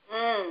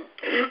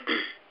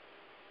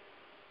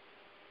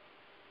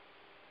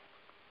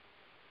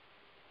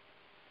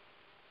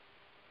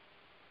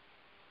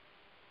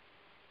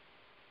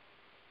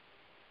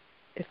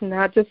 It's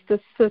not just the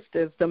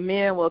sisters. The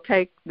men will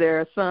take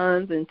their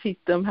sons and teach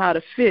them how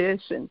to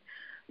fish and,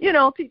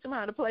 teach them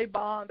how to play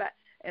ball.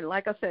 And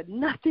like I said,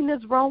 nothing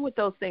is wrong with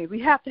those things. We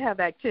have to have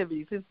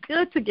activities. It's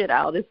good to get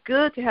out. It's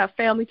good to have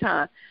family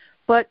time.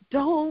 But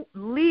don't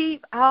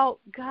leave out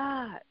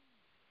God.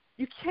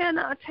 You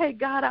cannot take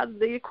God out of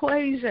the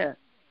equation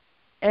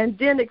and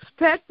then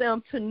expect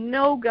them to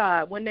know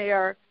God when they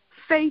are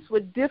faced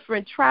with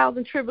different trials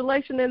and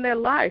tribulation in their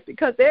life,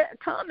 because they're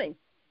coming.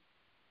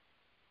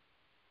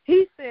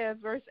 He says,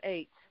 verse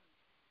 8,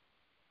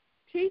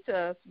 teach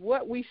us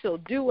what we shall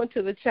do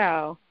unto the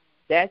child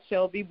that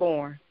shall be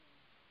born.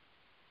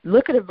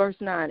 Look at it, verse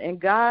 9. And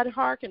God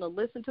hearkened and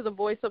listened to the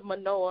voice of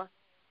Manoah,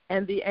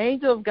 and the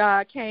angel of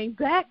God came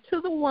back to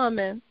the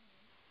woman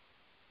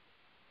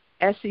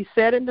as she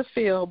sat in the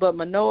field, but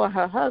Manoah,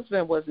 her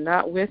husband, was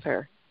not with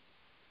her.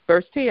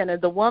 Verse 10,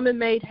 and the woman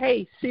made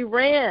haste. She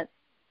ran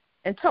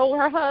and told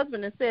her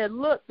husband and said,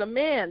 look, the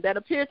man that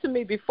appeared to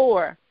me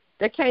before,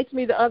 that came to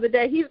me the other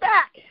day, he's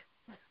back.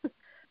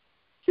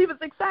 She was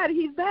excited.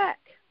 He's back.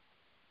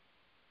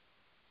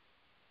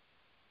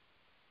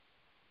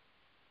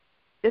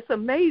 It's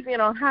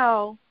amazing on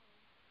how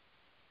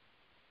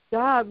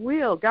God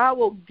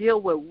will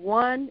deal with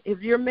one.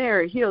 If you're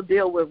married, he'll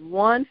deal with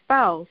one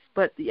spouse,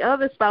 but the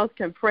other spouse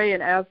can pray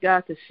and ask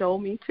God to show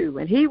me too,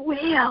 and he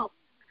will.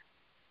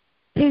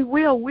 He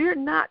will. We're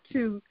not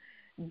to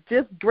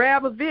just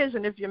grab a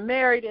vision if you're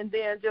married and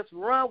then just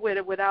run with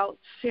it without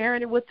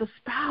sharing it with the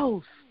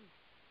spouse,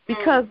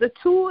 because the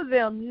two of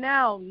them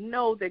now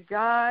know that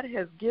God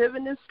has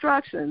given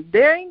instructions.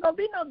 There ain't going to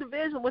be no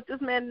division with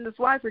this man and his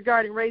wife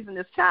regarding raising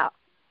this child,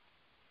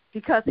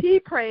 because he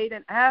prayed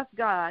and asked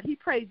God. He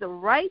prayed the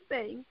right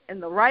thing in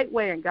the right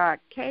way, and God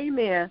came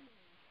in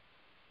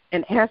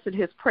and answered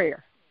his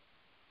prayer.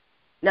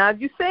 Now, if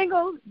you're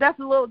single, that's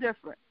a little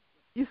different.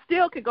 You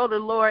still could go to the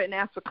Lord and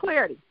ask for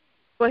clarity.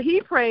 But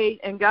he prayed,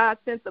 and God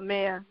sent the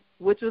man,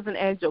 which was an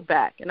angel,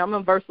 back. And I'm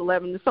in verse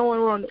 11. Does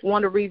someone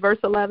want to read verse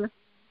 11?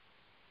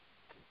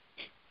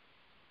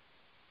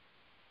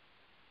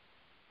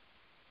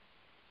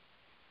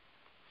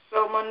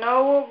 So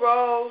Manoah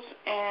rose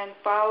and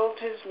followed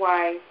his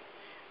wife.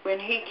 When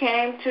he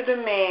came to the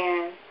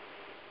man,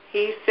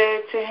 he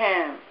said to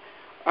him,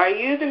 are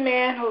you the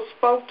man who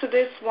spoke to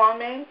this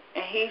woman?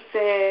 And he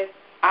said,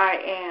 I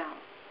am.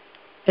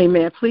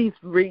 Amen. Please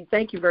read.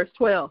 Thank you. Verse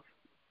 12.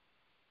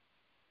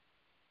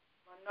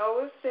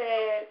 Manoah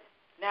said,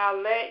 now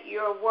let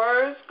your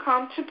words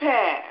come to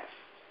pass.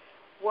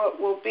 What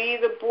will be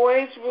the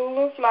boy's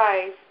rule of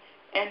life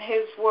and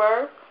his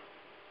work?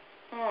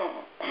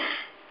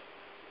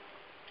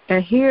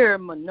 And here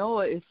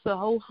Manoah is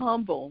so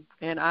humble,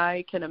 and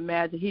I can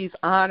imagine he's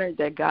honored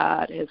that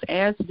God has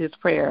answered his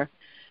prayer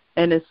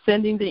and is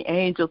sending the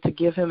angel to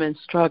give him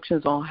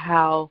instructions on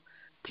how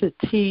to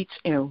teach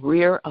and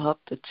rear up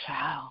the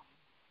child.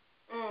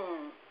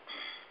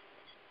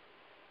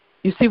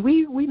 You see,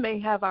 we may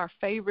have our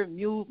favorite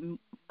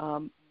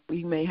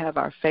we may have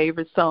our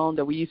favorite song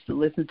that we used to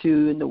listen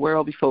to in the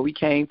world before we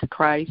came to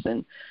Christ,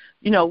 and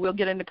we'll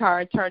get in the car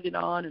and turn it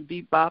on and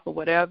beat bop or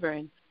whatever.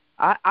 And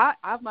I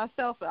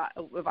myself,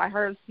 if I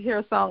hear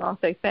a song, I'll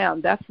say,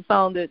 Sam, that's the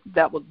song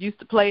that was used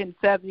to play in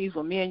the 70s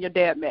when me and your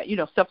dad met,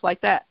 stuff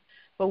like that.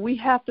 But we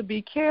have to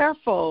be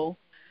careful.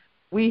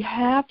 We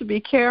have to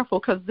be careful,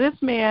 because this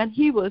man,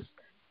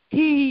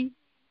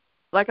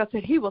 like I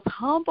said, he was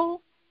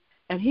humble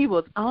and he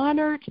was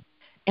honored,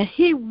 and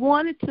he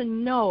wanted to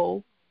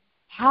know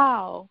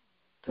how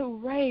to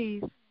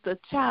raise the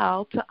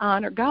child to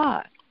honor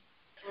God.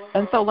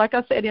 And so, like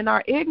I said, in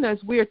our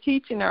ignorance, we are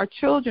teaching our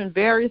children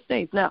various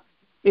things. Now,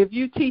 if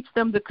you teach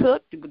them to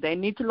cook, they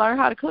need to learn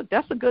how to cook.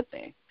 That's a good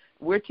thing.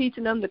 We're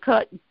teaching them to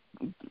cut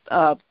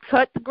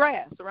the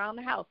grass around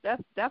the house.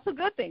 That's a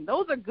good thing.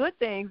 Those are good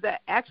things that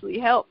actually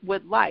help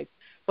with life.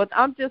 But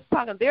I'm just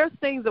talking, there's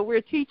things that we're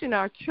teaching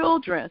our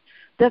children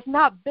that's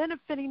not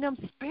benefiting them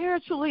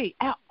spiritually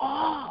at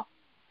all.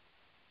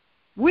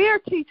 We're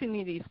teaching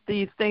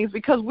these things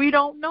because we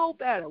don't know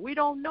better. We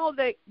don't know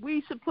that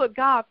we should put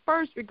God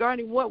first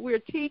regarding what we're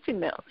teaching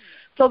them,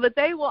 so that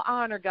they will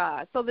honor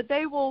God, so that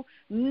they will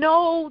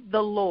know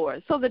the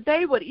Lord, so that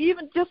they would,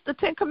 even just the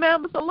 10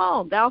 Commandments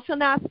alone, thou shalt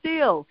not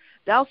steal,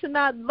 thou shalt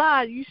not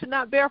lie, you should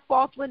not bear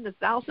false witness,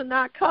 thou shalt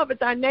not covet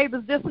thy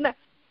neighbor's this and that.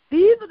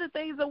 These are the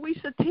things that we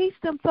should teach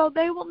them so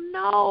they will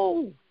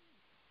know.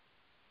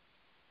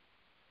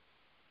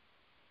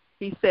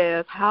 He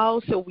says,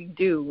 how shall we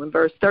do? In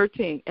verse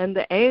 13, and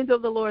the angel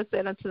of the Lord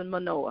said unto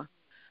Manoah,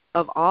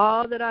 of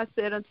all that I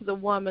said unto the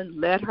woman,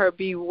 let her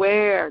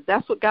beware.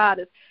 That's what God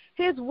is.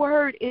 His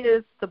word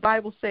is, the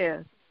Bible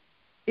says,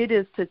 it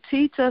is to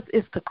teach us,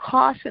 it's to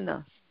caution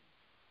us.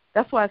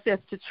 That's why it says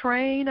to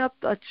train up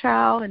a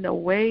child in the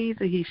ways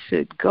that he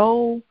should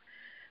go,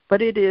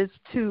 but it is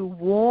to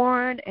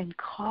warn and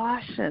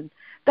caution.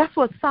 That's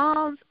what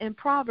Psalms and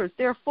Proverbs,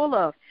 they're full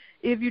of.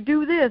 If you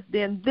do this,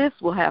 then this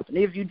will happen.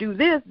 If you do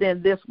this,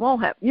 then this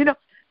won't happen.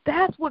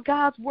 That's what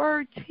God's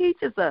word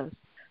teaches us,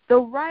 the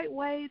right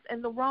ways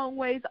and the wrong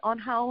ways on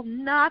how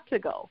not to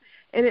go.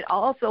 And it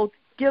also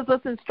gives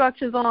us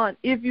instructions on,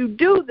 if you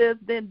do this,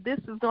 then this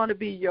is going to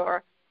be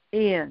your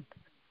end.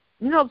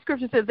 You know, the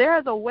scripture says, there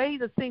is a way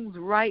that seems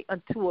right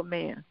unto a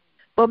man,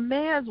 but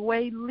man's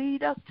way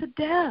lead us to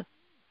death.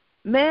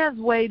 Man's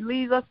way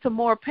leads us to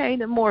more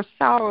pain and more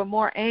sorrow and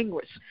more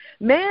anguish.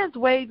 Man's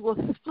ways will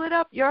split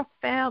up your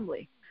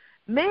family.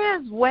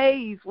 Man's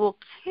ways will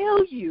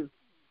kill you.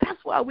 That's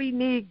why we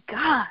need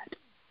God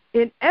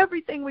in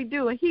everything we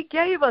do. And he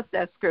gave us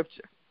that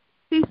scripture.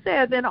 He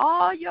says, in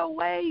all your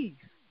ways.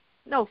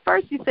 No,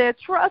 first he said,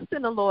 trust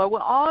in the Lord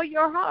with all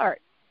your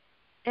heart.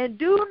 And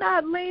do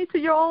not lean to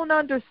your own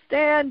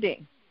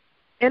understanding.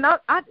 And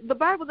the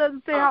Bible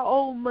doesn't say how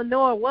old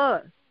Manoah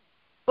was.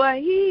 But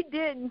he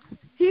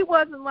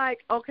wasn't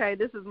like, okay,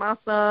 this is my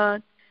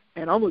son,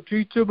 and I'm going to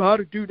teach him how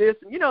to do this.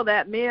 You know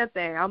that man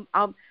thing.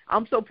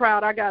 I'm so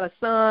proud I got a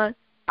son.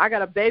 I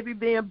got a baby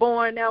being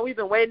born now. We've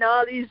been waiting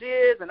all these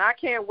years, and I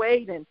can't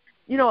wait. And,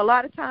 you know, a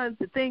lot of times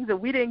the things that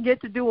we didn't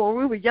get to do when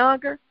we were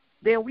younger,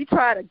 then we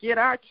try to get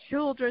our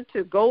children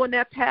to go in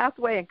that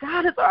pathway, and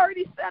God has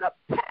already set a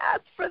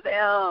path for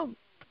them.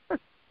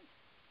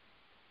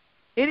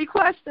 Any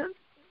questions?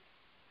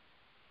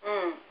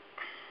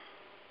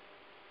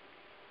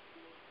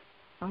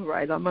 All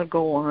right, I'm going to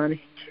go on.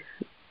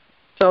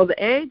 So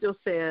the angel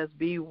says,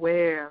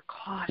 beware,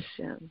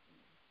 caution.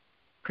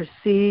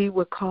 Proceed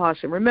with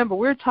caution. Remember,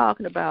 we're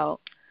talking about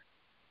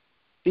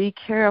be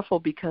careful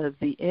because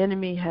the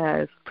enemy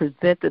has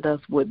presented us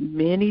with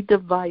many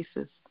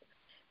devices,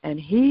 and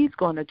he's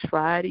going to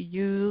try to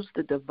use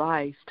the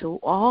device to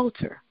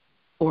alter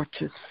or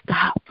to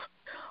stop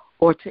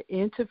or to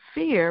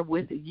interfere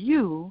with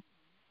you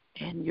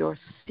and your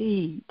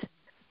seed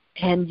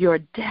and your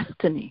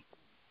destiny.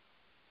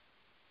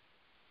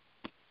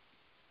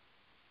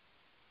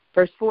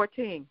 Verse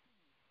 14,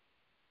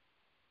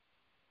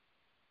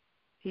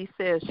 he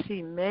says,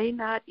 she may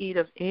not eat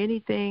of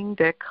anything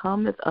that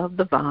cometh of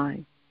the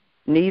vine,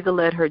 neither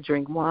let her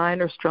drink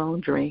wine or strong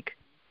drink,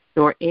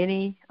 nor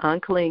any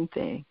unclean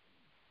thing.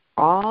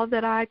 All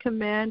that I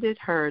commanded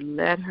her,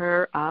 let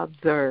her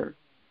observe.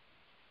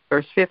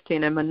 Verse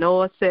 15, and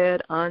Manoah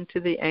said unto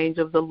the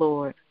angel of the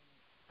Lord,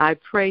 I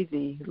pray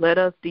thee, let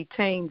us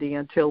detain thee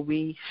until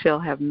we shall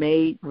have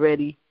made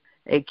ready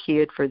a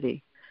kid for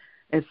thee.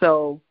 And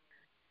so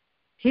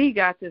he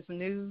got this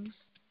news,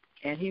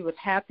 and he was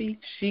happy.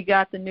 She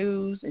got the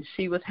news, and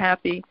she was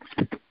happy.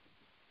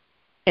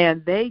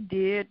 And they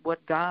did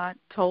what God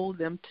told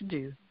them to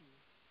do.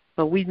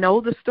 But we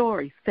know the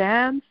story.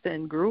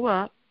 Samson grew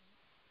up.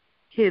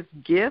 His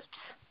gifts,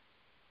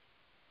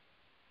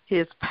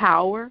 his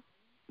power,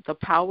 the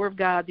power of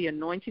God, the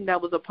anointing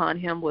that was upon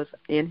him was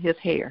in his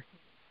hair.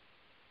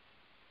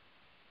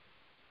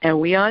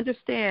 And we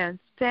understand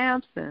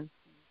Samson,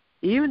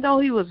 even though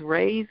he was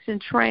raised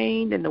and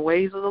trained in the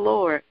ways of the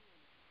Lord,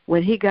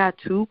 when he got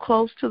too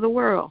close to the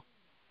world,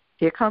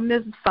 here comes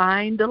this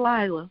fine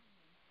Delilah.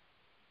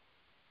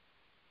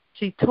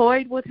 She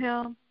toyed with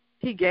him.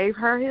 He gave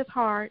her his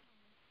heart.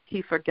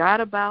 He forgot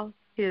about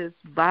his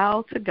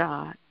vow to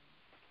God.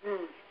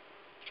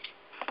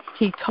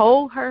 He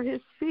told her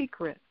his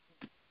secret.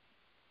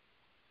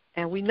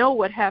 And we know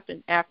what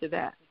happened after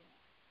that.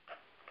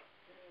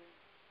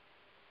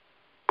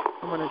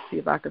 I'm going to see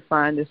if I can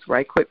find this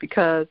right quick,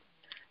 because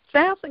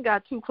Samson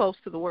got too close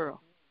to the world.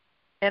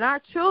 And our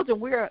children,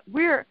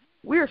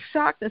 we're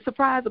shocked and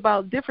surprised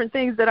about different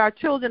things that our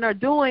children are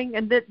doing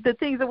and the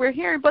things that we're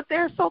hearing, but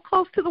they're so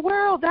close to the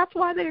world. That's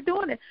why they're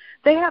doing it.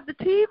 They have the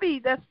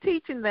TV that's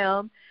teaching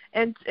them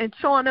and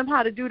showing them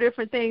how to do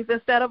different things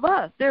instead of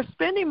us. They're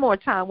spending more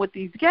time with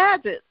these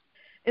gadgets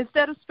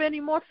instead of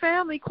spending more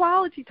family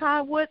quality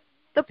time with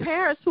the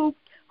parents who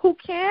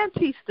can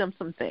teach them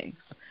some things.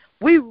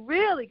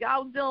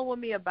 God was dealing with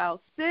me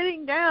about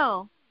sitting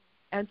down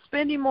and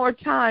spending more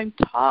time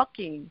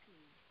talking,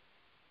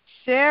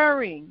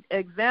 sharing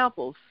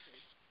examples,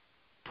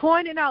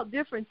 pointing out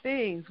different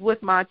things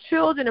with my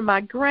children and my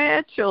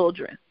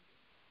grandchildren,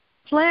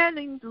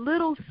 planting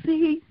little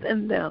seeds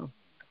in them,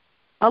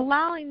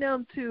 allowing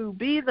them to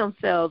be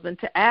themselves and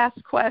to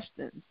ask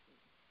questions.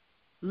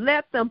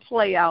 Let them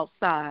play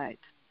outside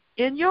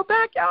in your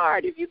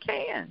backyard if you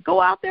can.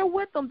 Go out there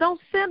with them.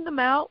 Don't send them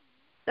out.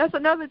 That's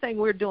another thing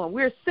we're doing.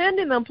 We're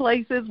sending them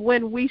places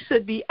when we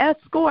should be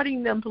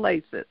escorting them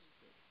places,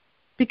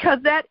 because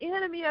that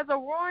enemy as a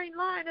roaring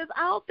lion is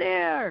out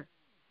there.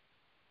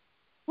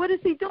 What is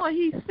he doing?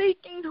 He's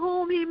seeking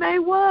whom he may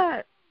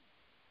what?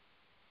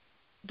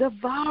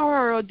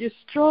 Devour or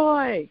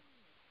destroy.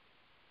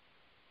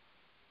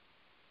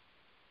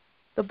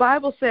 The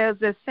Bible says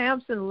that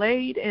Samson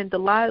laid in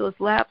Delilah's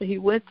lap and he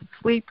went to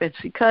sleep, and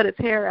she cut his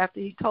hair after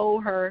he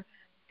told her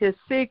his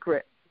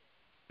secret.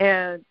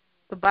 And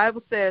the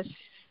Bible says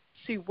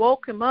she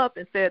woke him up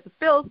and said, the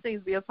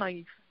Philistines be upon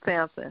you,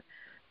 Samson.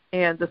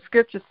 And the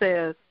scripture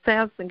says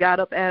Samson got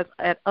up as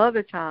at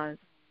other times,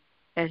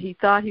 and he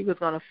thought he was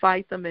going to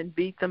fight them and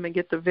beat them and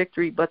get the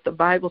victory. But the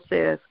Bible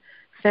says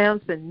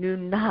Samson knew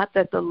not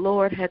that the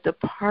Lord had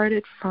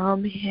departed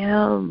from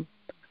him.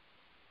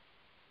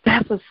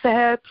 That's a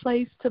sad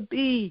place to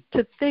be,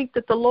 to think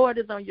that the Lord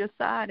is on your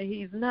side and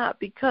he's not,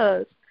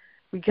 because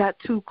we got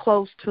too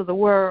close to the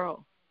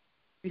world.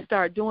 We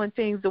start doing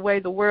things the way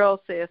the world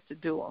says to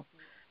do them.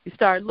 We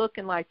start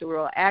looking like the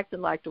world,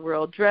 acting like the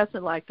world,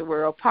 dressing like the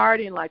world,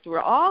 partying like the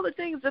world. All the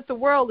things that the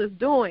world is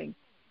doing,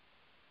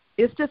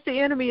 it's just the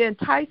enemy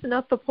enticing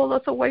us to pull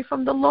us away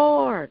from the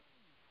Lord.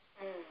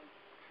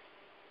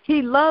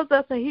 He loves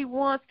us and he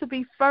wants to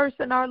be first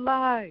in our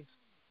lives.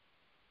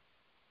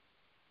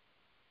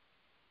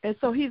 And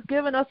so he's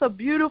given us a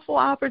beautiful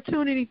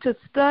opportunity to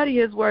study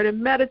his word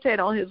and meditate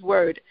on his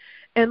word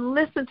and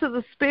listen to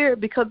the Spirit,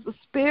 because the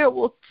Spirit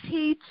will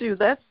teach you.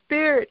 That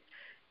Spirit,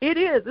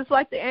 it's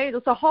like the angel.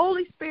 It's a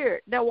Holy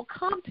Spirit that will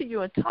come to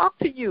you and talk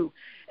to you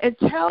and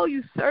tell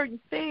you certain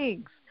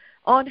things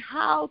on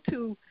how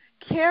to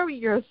carry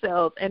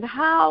yourself and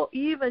how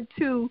even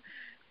to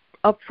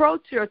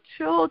approach your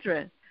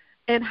children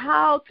and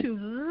how to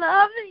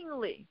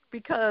lovingly,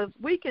 because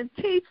we can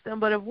teach them,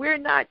 but if we're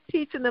not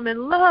teaching them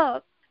in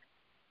love,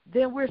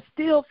 then we're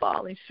still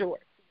falling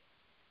short.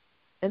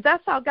 And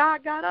that's how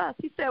God got us.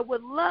 He said,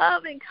 with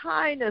love and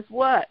kindness,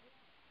 what?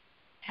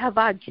 Have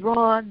I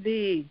drawn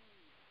thee?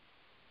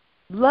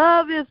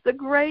 Love is the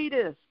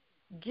greatest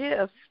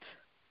gift.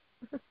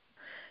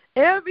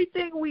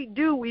 Everything we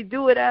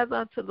do it as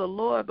unto the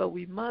Lord, but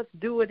we must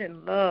do it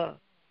in love.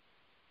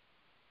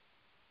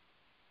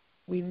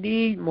 We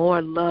need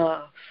more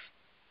love.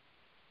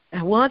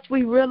 And once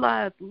we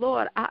realize,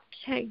 Lord, I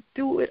can't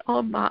do it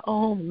on my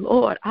own.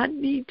 Lord, I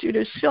need you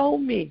to show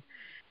me.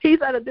 He's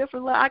at a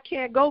different level. I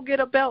can't go get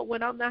a belt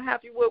when I'm not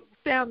happy with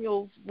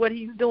Samuel, what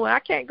he's doing. I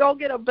can't go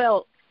get a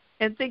belt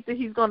and think that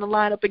he's going to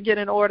line up and get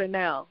in order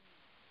now.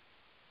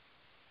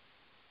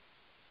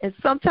 And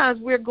sometimes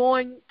we're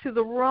going to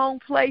the wrong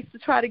place to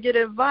try to get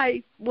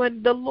advice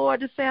when the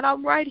Lord is saying,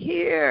 I'm right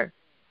here.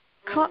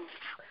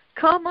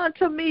 Come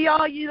unto me,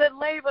 all ye that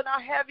labor and are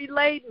heavy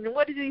laden. And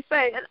what did he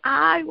say? And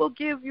I will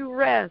give you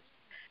rest.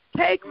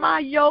 Take my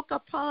yoke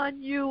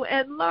upon you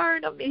and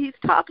learn of me. He's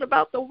talking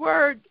about the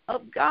word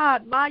of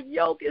God. My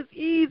yoke is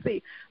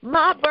easy.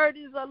 My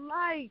burdens are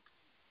light.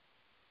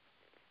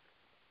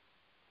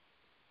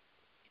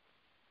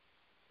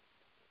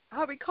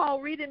 I recall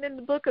reading in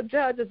the book of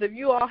Judges. If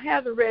you all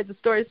haven't read the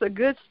story, it's a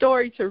good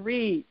story to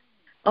read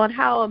on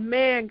how a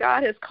man,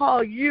 God has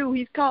called you,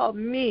 he's called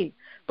me.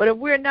 But if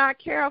we're not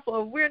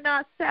careful, if we're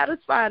not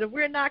satisfied, if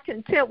we're not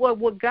content with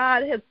what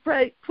God has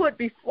put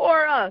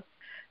before us,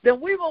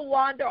 then we will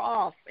wander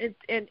off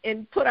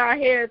and put our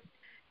heads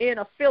in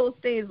a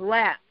Philistine's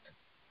lap,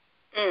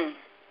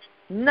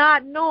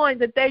 not knowing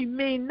that they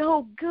mean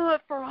no good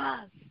for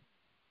us,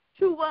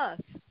 to us.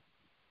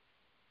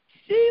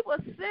 She was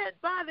sent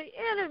by the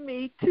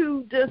enemy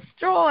to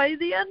destroy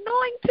the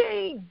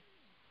anointing.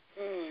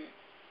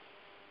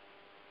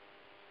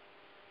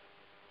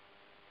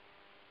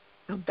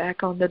 I'm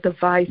back on the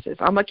devices.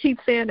 I'm going to keep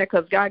saying that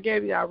because God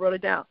gave me that. I wrote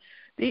it down.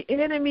 The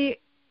enemy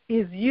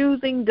is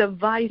using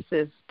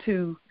devices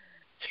to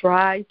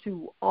try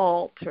to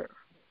alter,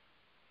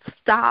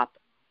 stop,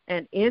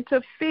 and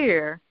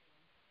interfere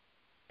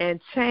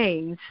and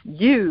change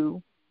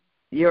you,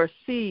 your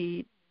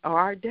seed, or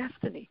our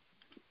destiny.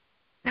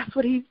 That's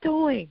what he's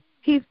doing.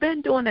 He's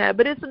been doing that,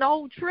 but it's an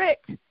old trick.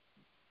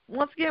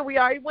 Once again, we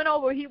already went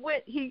over. He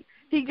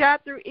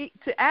got through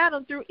to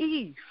Adam through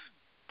Eve.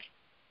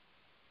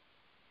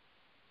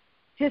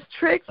 His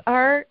tricks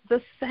are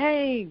the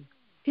same.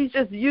 He's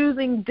just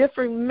using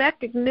different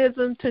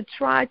mechanisms to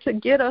try to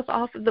get us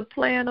off of the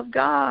plan of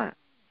God.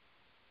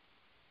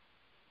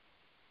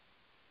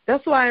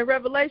 That's why in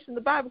Revelation,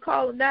 the Bible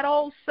calls him that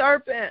old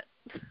serpent.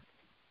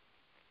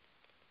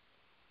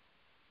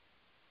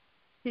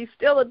 He's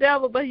still a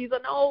devil, but he's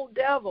an old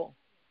devil.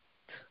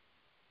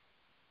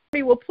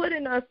 He will put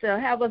in us to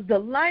have us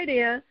delight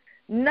in,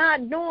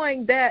 not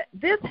knowing that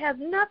this has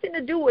nothing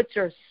to do with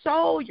your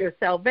soul, your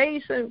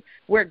salvation,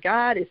 where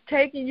God is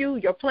taking you,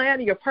 your plan,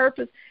 your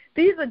purpose.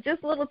 These are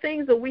just little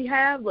things that we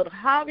have, little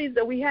hobbies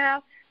that we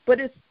have, but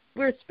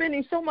we're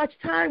spending so much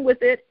time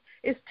with it,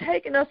 it's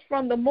taking us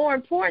from the more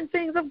important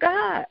things of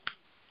God.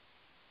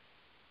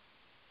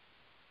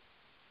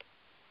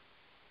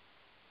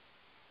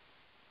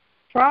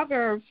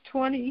 Proverbs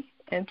 20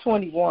 and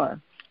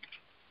 21.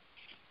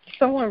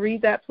 Someone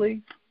read that,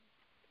 please.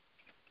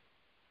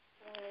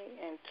 20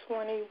 and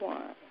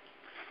 21.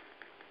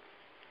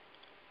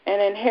 An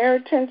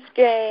inheritance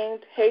gained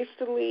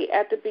hastily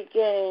at the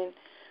beginning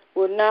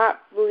will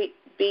not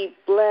be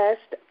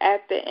blessed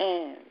at the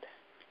end.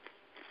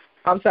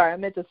 I'm sorry, I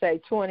meant to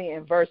say 20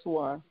 and verse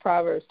 1.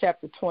 Proverbs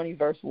chapter 20,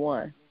 verse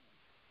 1.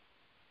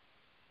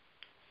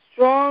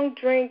 Strong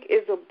drink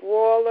is a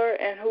brawler,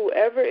 and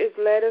whoever is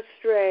led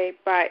astray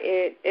by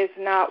it is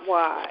not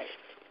wise.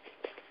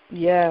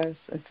 Yes,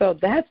 and so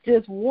that's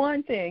just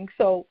one thing.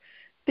 So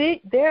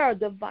there are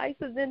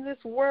devices in this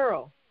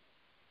world.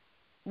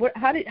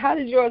 How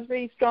did yours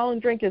read? Strong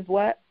drink is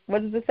what?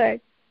 What does it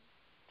say?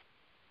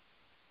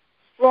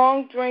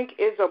 Strong drink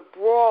is a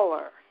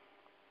brawler.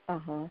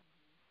 Uh-huh.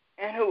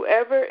 And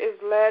whoever is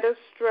led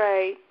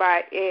astray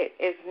by it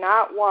is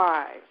not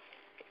wise.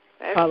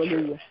 That's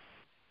Hallelujah. True.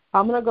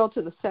 I'm going to go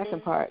to the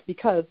second part,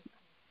 because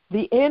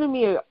the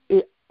enemy,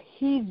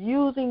 he's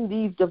using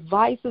these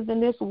devices in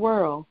this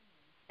world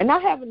and I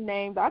haven't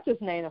named, I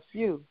just named a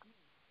few.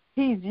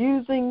 He's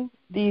using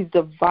these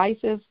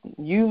devices,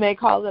 you may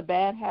call it a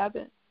bad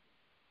habit,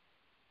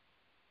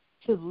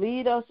 to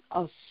lead us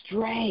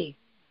astray,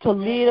 to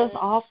lead us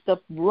off the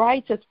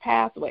righteous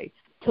pathway,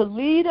 to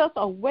lead us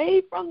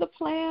away from the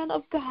plan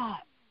of God,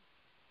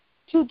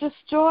 to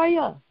destroy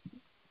us.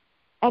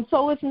 And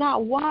so it's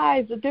not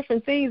wise, the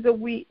different things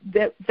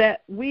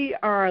that we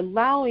are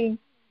allowing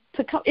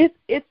to come.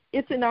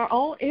 It's in our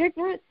own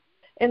ignorance,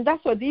 and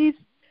that's what the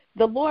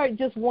Lord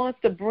just wants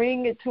to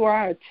bring it to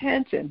our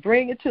attention,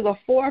 bring it to the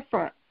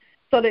forefront,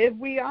 so that if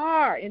we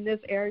are in this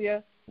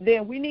area,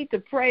 then we need to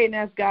pray and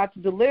ask God to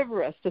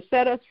deliver us, to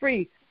set us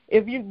free.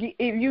 If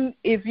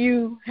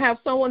you have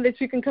someone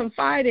that you can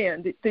confide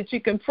in, that you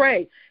can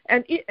pray,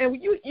 and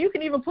you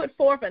can even put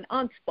forth an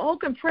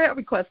unspoken prayer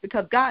request,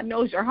 because God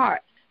knows your heart.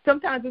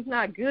 Sometimes it's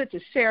not good to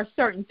share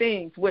certain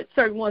things with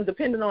certain ones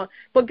depending on,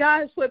 but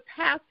God has put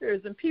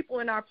pastors and people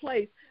in our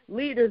place,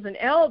 leaders and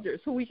elders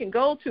who we can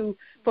go to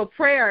for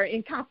prayer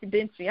in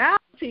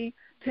confidentiality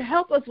to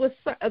help us with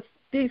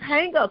these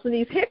hang-ups and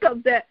these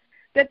hiccups that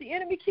the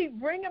enemy keeps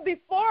bringing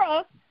before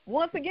us,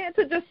 once again,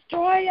 to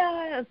destroy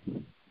us.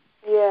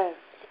 Yes.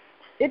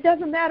 It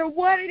doesn't matter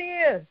what it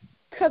is,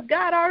 because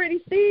God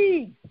already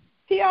sees.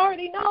 He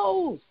already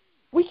knows.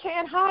 We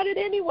can't hide it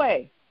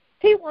anyway.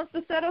 He wants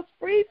to set us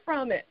free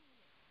from it.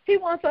 He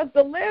wants us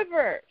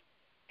delivered.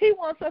 He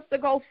wants us to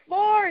go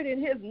forward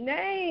in his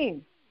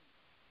name.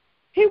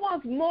 He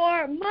wants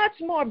more, much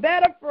more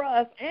better for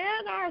us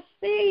and our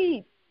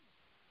seed.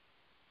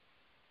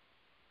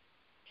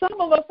 Some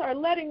of us are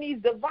letting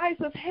these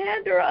devices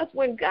hinder us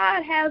when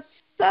God has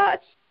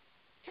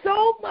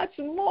so much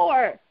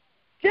more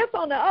just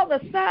on the other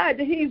side,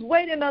 that he's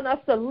waiting on us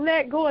to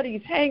let go of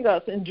these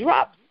hang-ups and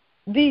drop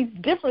these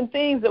different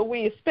things that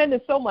we are spending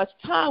so much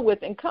time with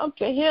and come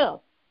to him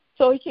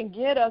so he can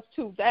get us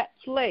to that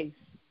place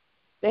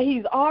that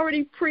he's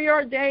already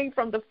preordained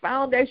from the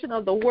foundation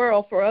of the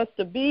world for us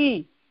to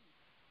be.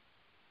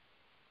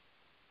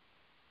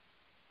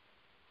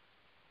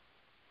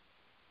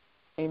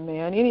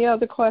 Amen. Any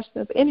other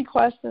questions? Any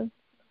questions?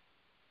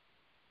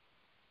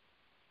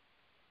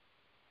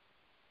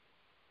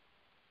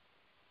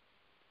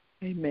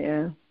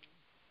 Amen.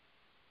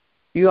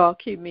 You all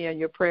keep me in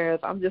your prayers.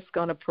 I'm just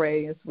going to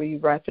pray as we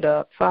wrap it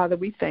up. Father,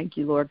 we thank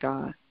you, Lord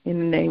God, in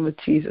the name of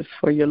Jesus,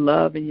 for your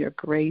love and your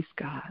grace,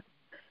 God.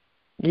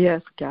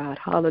 Yes, God.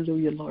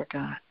 Hallelujah, Lord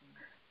God.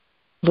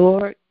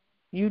 Lord,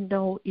 you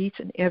know each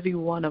and every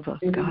one of us,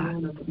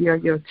 God. We are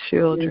your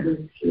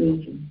children.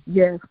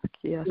 Yes,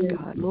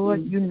 God.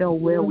 Lord, you know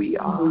where we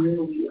are.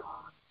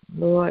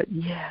 Lord,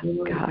 yes,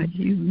 God.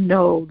 You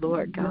know,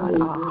 Lord God,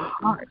 our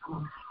heart.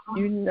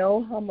 You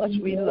know how much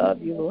we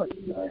love you, Lord.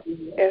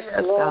 Yes,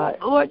 God.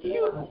 Lord,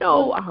 you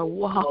know our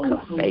walk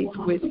of faith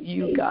with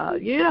you,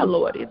 God. Yeah,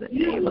 Lord, in the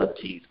name of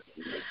Jesus.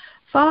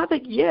 Father,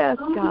 yes,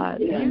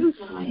 God, you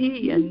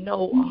see and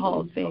know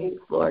all things,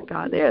 Lord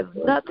God. There's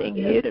nothing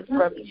hidden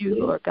from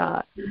you, Lord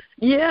God.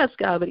 Yes,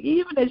 God, but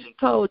even as you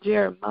told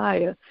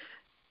Jeremiah,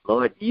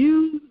 Lord,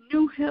 you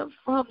knew him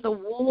from the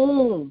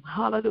womb.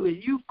 Hallelujah.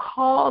 You've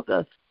called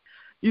us.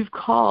 You've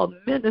called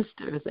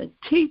ministers and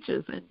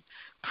teachers and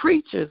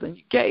preachers, and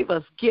you gave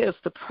us gifts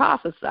to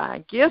prophesy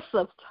and gifts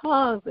of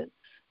tongues and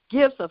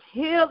gifts of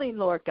healing,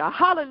 Lord God.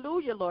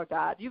 Hallelujah, Lord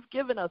God. You've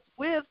given us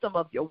wisdom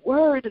of your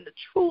word and the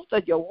truth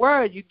of your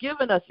word. You've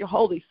given us your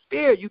Holy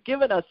Spirit. You've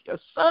given us your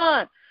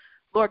Son,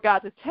 Lord God,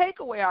 to take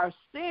away our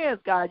sins,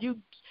 God.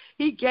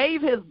 He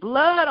gave his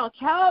blood on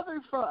Calvary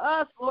for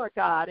us, Lord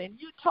God. And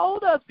you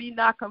told us, be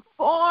not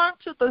conformed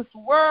to this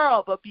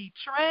world, but be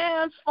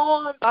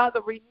transformed by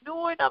the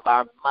renewing of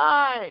our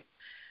mind.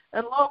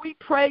 And, Lord, we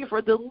pray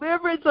for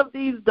deliverance of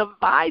these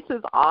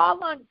devices, all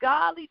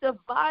ungodly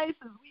devices.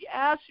 We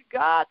ask you,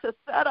 God, to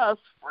set us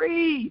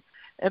free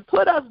and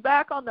put us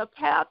back on the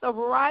path of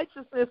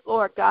righteousness,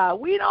 Lord God.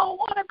 We don't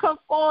want to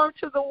conform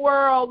to the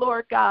world,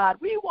 Lord God.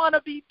 We want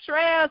to be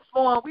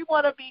transformed. We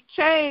want to be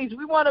changed.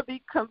 We want to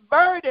be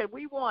converted.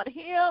 We want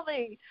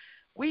healing.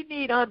 We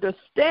need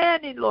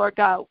understanding, Lord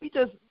God. We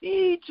just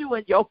need you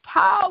and your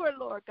power,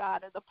 Lord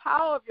God, and the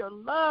power of your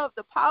love,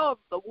 the power of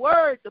the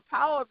word, the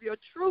power of your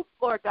truth,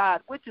 Lord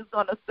God, which is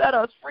going to set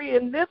us free.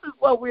 And this is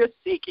what we're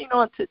seeking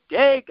on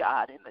today,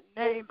 God, in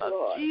the name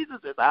of Jesus,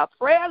 is our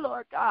prayer,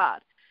 Lord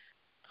God.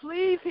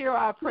 Please hear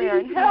our prayer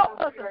and help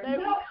us, and may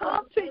we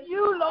come to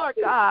you, Lord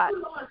God.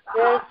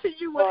 Come to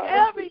you with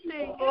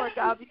everything, Lord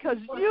God, because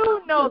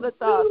you know the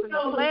thoughts and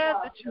the plans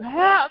that you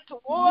have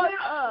towards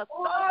us,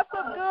 thoughts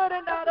of good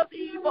and not of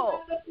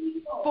evil,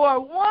 for a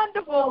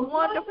wonderful,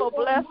 wonderful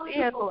blessed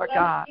end, Lord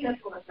God.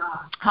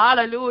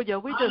 Hallelujah.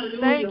 We just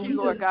thank you,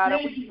 Lord God,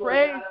 and we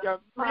praise your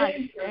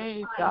mighty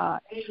name,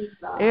 God.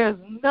 There's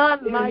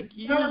none like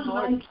you,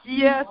 Lord.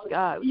 Yes,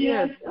 God.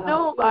 There's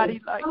nobody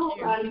like you.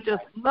 We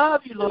just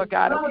love you, Lord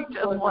God. We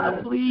just want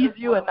to please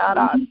you and not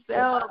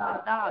ourselves and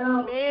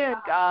not men,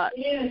 God.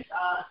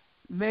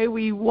 May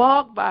we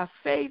walk by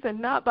faith and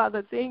not by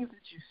the things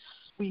that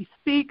we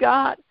see,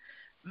 God.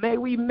 May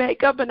we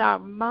make up in our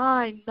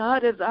mind,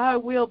 not as I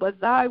will, but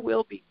thy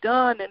will be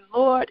done. And,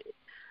 Lord,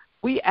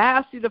 We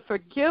ask you to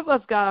forgive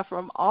us, God,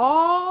 from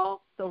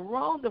all the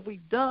wrong that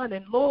we've done.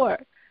 And,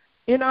 Lord,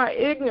 in our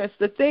ignorance,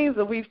 the things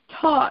that we've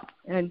taught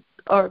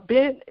or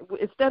been,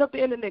 instead of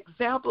being an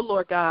example,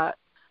 Lord God,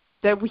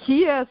 that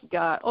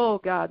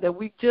that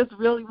we just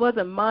really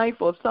wasn't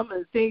mindful of some of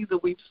the things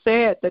that we've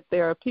said, that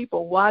there are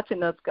people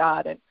watching us,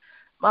 God. And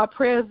my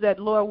prayer is that,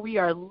 Lord, we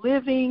are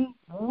living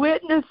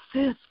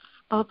witnesses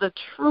of the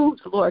truth,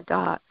 Lord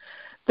God.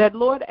 That,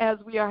 Lord, as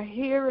we are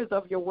hearers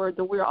of your word,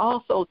 that we're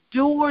also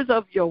doers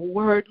of your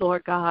word,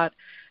 Lord God,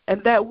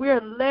 and that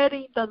we're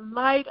letting the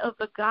light of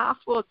the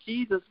gospel of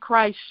Jesus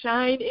Christ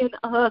shine in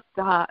us,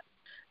 God,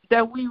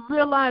 that we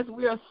realize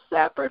we are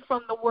separate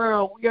from the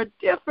world. We are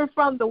different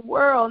from the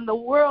world, and the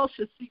world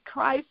should see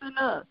Christ in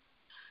us.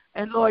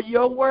 And, Lord,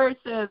 your word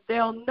says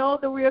they'll know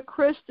that we are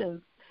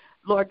Christians,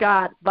 Lord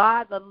God,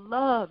 by the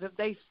love. If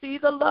they see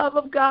the love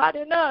of God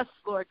in us,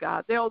 Lord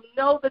God, they'll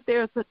know that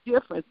there's a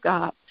difference,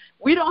 God.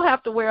 We don't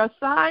have to wear a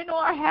sign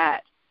or a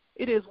hat.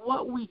 It is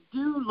what we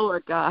do,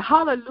 Lord God.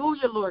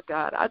 Hallelujah, Lord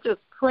God. I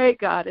just pray,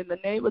 God, in the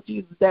name of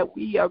Jesus, that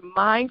we are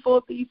mindful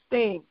of these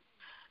things.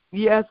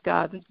 Yes,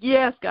 God.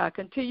 Yes, God.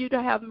 Continue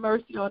to have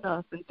mercy on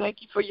us. And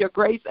thank you for your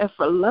grace and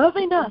for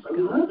loving us,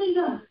 God.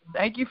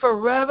 Thank you for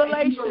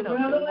revelation of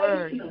your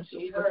word. In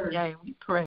Jesus' name we pray.